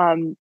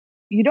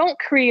you don't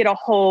create a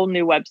whole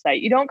new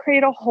website. You don't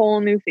create a whole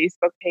new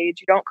Facebook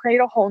page. You don't create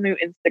a whole new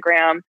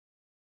Instagram.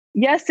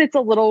 Yes, it's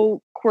a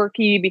little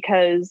quirky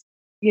because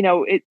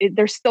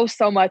there's still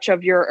so much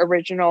of your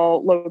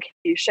original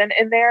location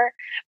in there,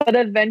 but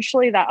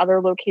eventually that other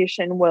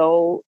location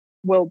will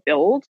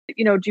build.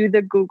 Do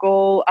the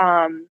Google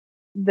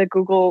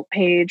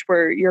page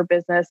where your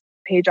business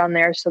page on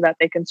there so that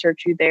they can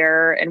search you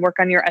there, and work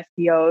on your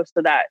SEO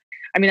so that,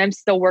 I'm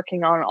still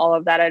working on all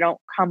of that. I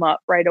don't come up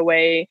right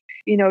away.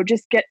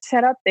 Just get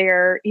set up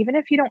there. Even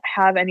if you don't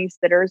have any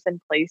sitters in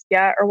place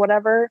yet or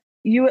whatever,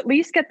 you at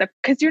least get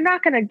because you're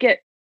not going to get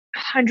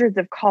hundreds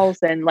of calls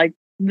in like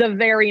the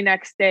very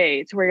next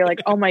day to where you're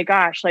like, oh my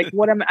gosh, like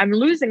I'm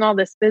losing all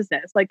this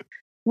business. Like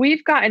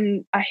we've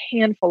gotten a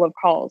handful of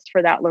calls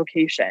for that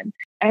location.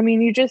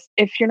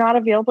 If you're not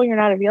available, you're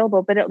not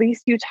available, but at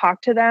least you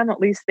talk to them. At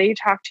least they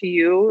talk to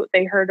you.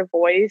 They heard a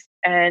voice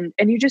and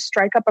you just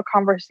strike up a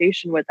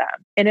conversation with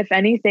them. And if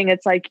anything,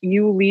 it's like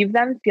you leave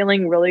them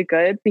feeling really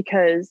good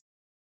because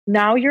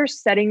now you're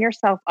setting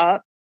yourself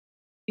up,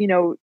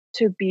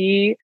 to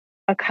be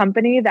a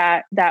company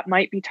that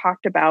might be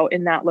talked about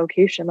in that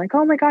location. Like,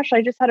 oh my gosh,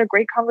 I just had a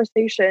great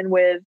conversation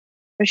with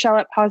Michelle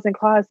at Paws and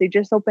Claws. They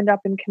just opened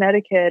up in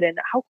Connecticut. And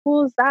how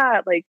cool is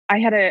that? Like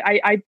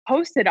I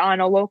posted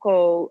on a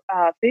local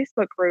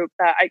Facebook group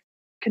that I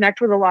connect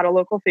with a lot of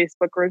local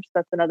Facebook groups.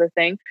 That's another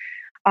thing.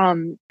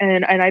 And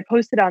I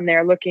posted on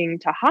there looking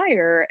to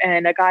hire,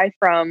 and a guy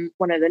from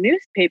one of the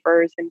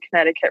newspapers in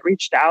Connecticut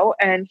reached out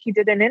and he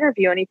did an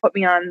interview and he put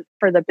me on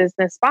for the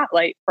business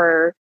spotlight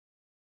for, I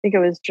think it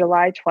was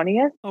July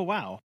 20th. Oh,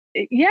 wow.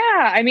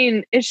 Yeah.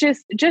 It's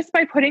just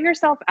by putting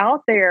yourself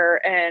out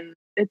there, and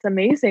it's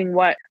amazing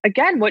what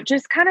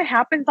just kind of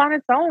happens on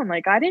its own.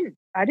 Like I didn't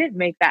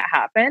make that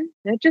happen.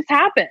 It just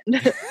happened.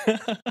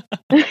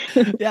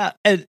 Yeah.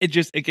 And it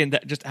just, again,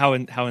 that just how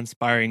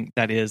inspiring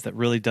that is. That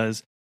really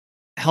does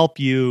help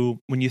you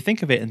when you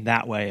think of it in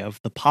that way, of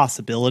the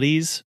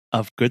possibilities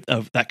of good,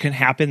 of that can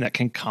happen, that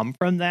can come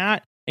from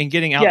that. And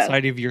getting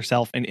outside of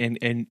yourself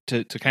and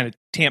to kind of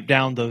tamp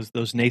down those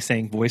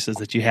naysaying voices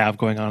that you have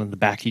going on in the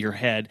back of your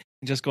head,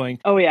 and just going,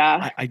 oh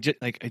yeah, I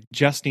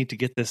just need to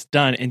get this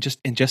done and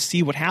just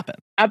see what happens.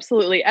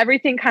 Absolutely,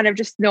 everything kind of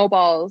just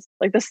snowballs,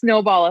 like the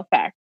snowball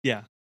effect.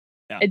 Yeah.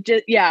 It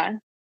just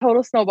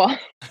total snowball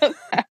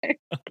effect.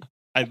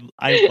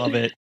 I love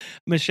it,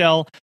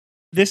 Michelle.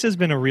 This has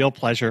been a real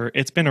pleasure.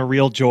 It's been a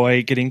real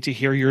joy getting to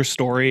hear your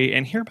story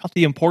and hear about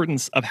the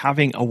importance of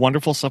having a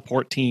wonderful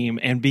support team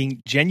and being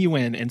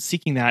genuine and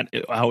seeking that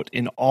out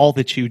in all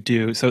that you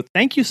do. So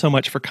thank you so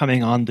much for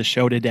coming on the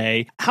show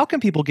today. How can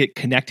people get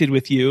connected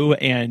with you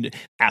and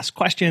ask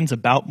questions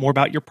more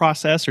about your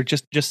process, or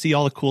just see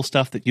all the cool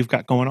stuff that you've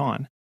got going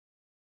on?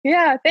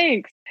 Yeah,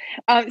 thanks.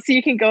 So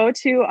you can go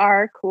to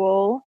our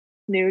cool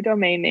new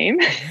domain name.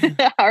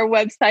 Our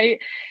website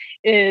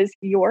is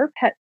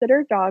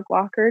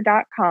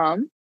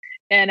yourpetsitterdogwalker.com,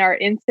 and our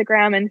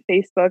Instagram and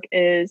Facebook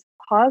is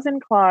Paws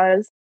and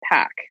Claws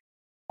Pack.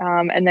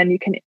 And then you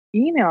can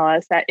email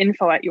us at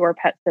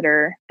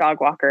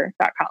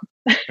info@yourpetsitterdogwalker.com.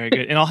 Very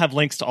good. And I'll have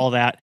links to all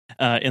that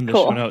in the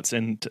show notes,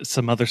 and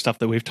some other stuff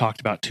that we've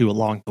talked about too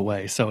along the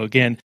way. So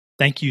again,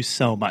 thank you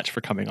so much for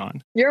coming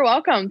on. You're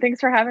welcome. Thanks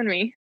for having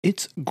me.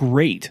 It's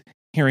great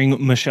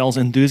hearing Michelle's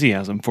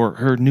enthusiasm for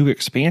her new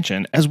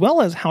expansion, as well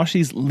as how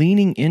she's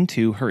leaning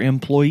into her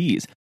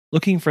employees,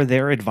 looking for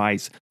their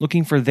advice,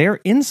 looking for their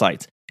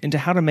insights into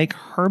how to make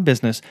her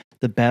business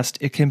the best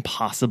it can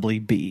possibly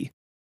be.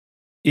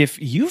 If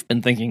you've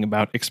been thinking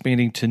about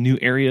expanding to new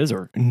areas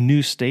or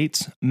new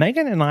states,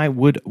 Megan and I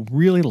would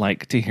really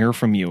like to hear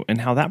from you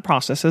and how that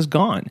process has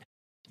gone.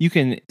 You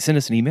can send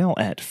us an email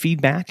at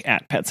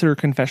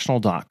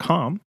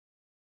feedback@petsitterconfessional.com.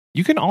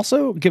 You can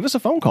also give us a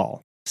phone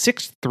call,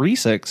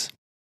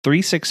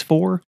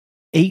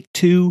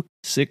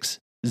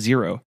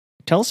 636-364-8260.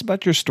 Tell us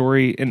about your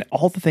story and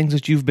all the things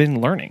that you've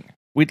been learning.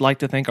 We'd like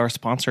to thank our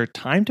sponsor,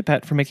 Time to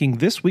Pet, for making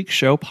this week's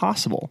show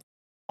possible.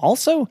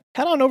 Also,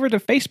 head on over to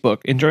Facebook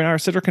and join our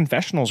Sitter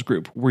Confessionals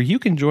group, where you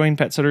can join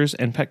pet sitters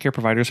and pet care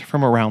providers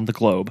from around the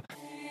globe.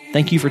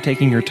 Thank you for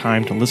taking your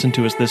time to listen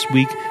to us this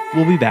week.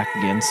 We'll be back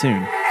again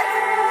soon.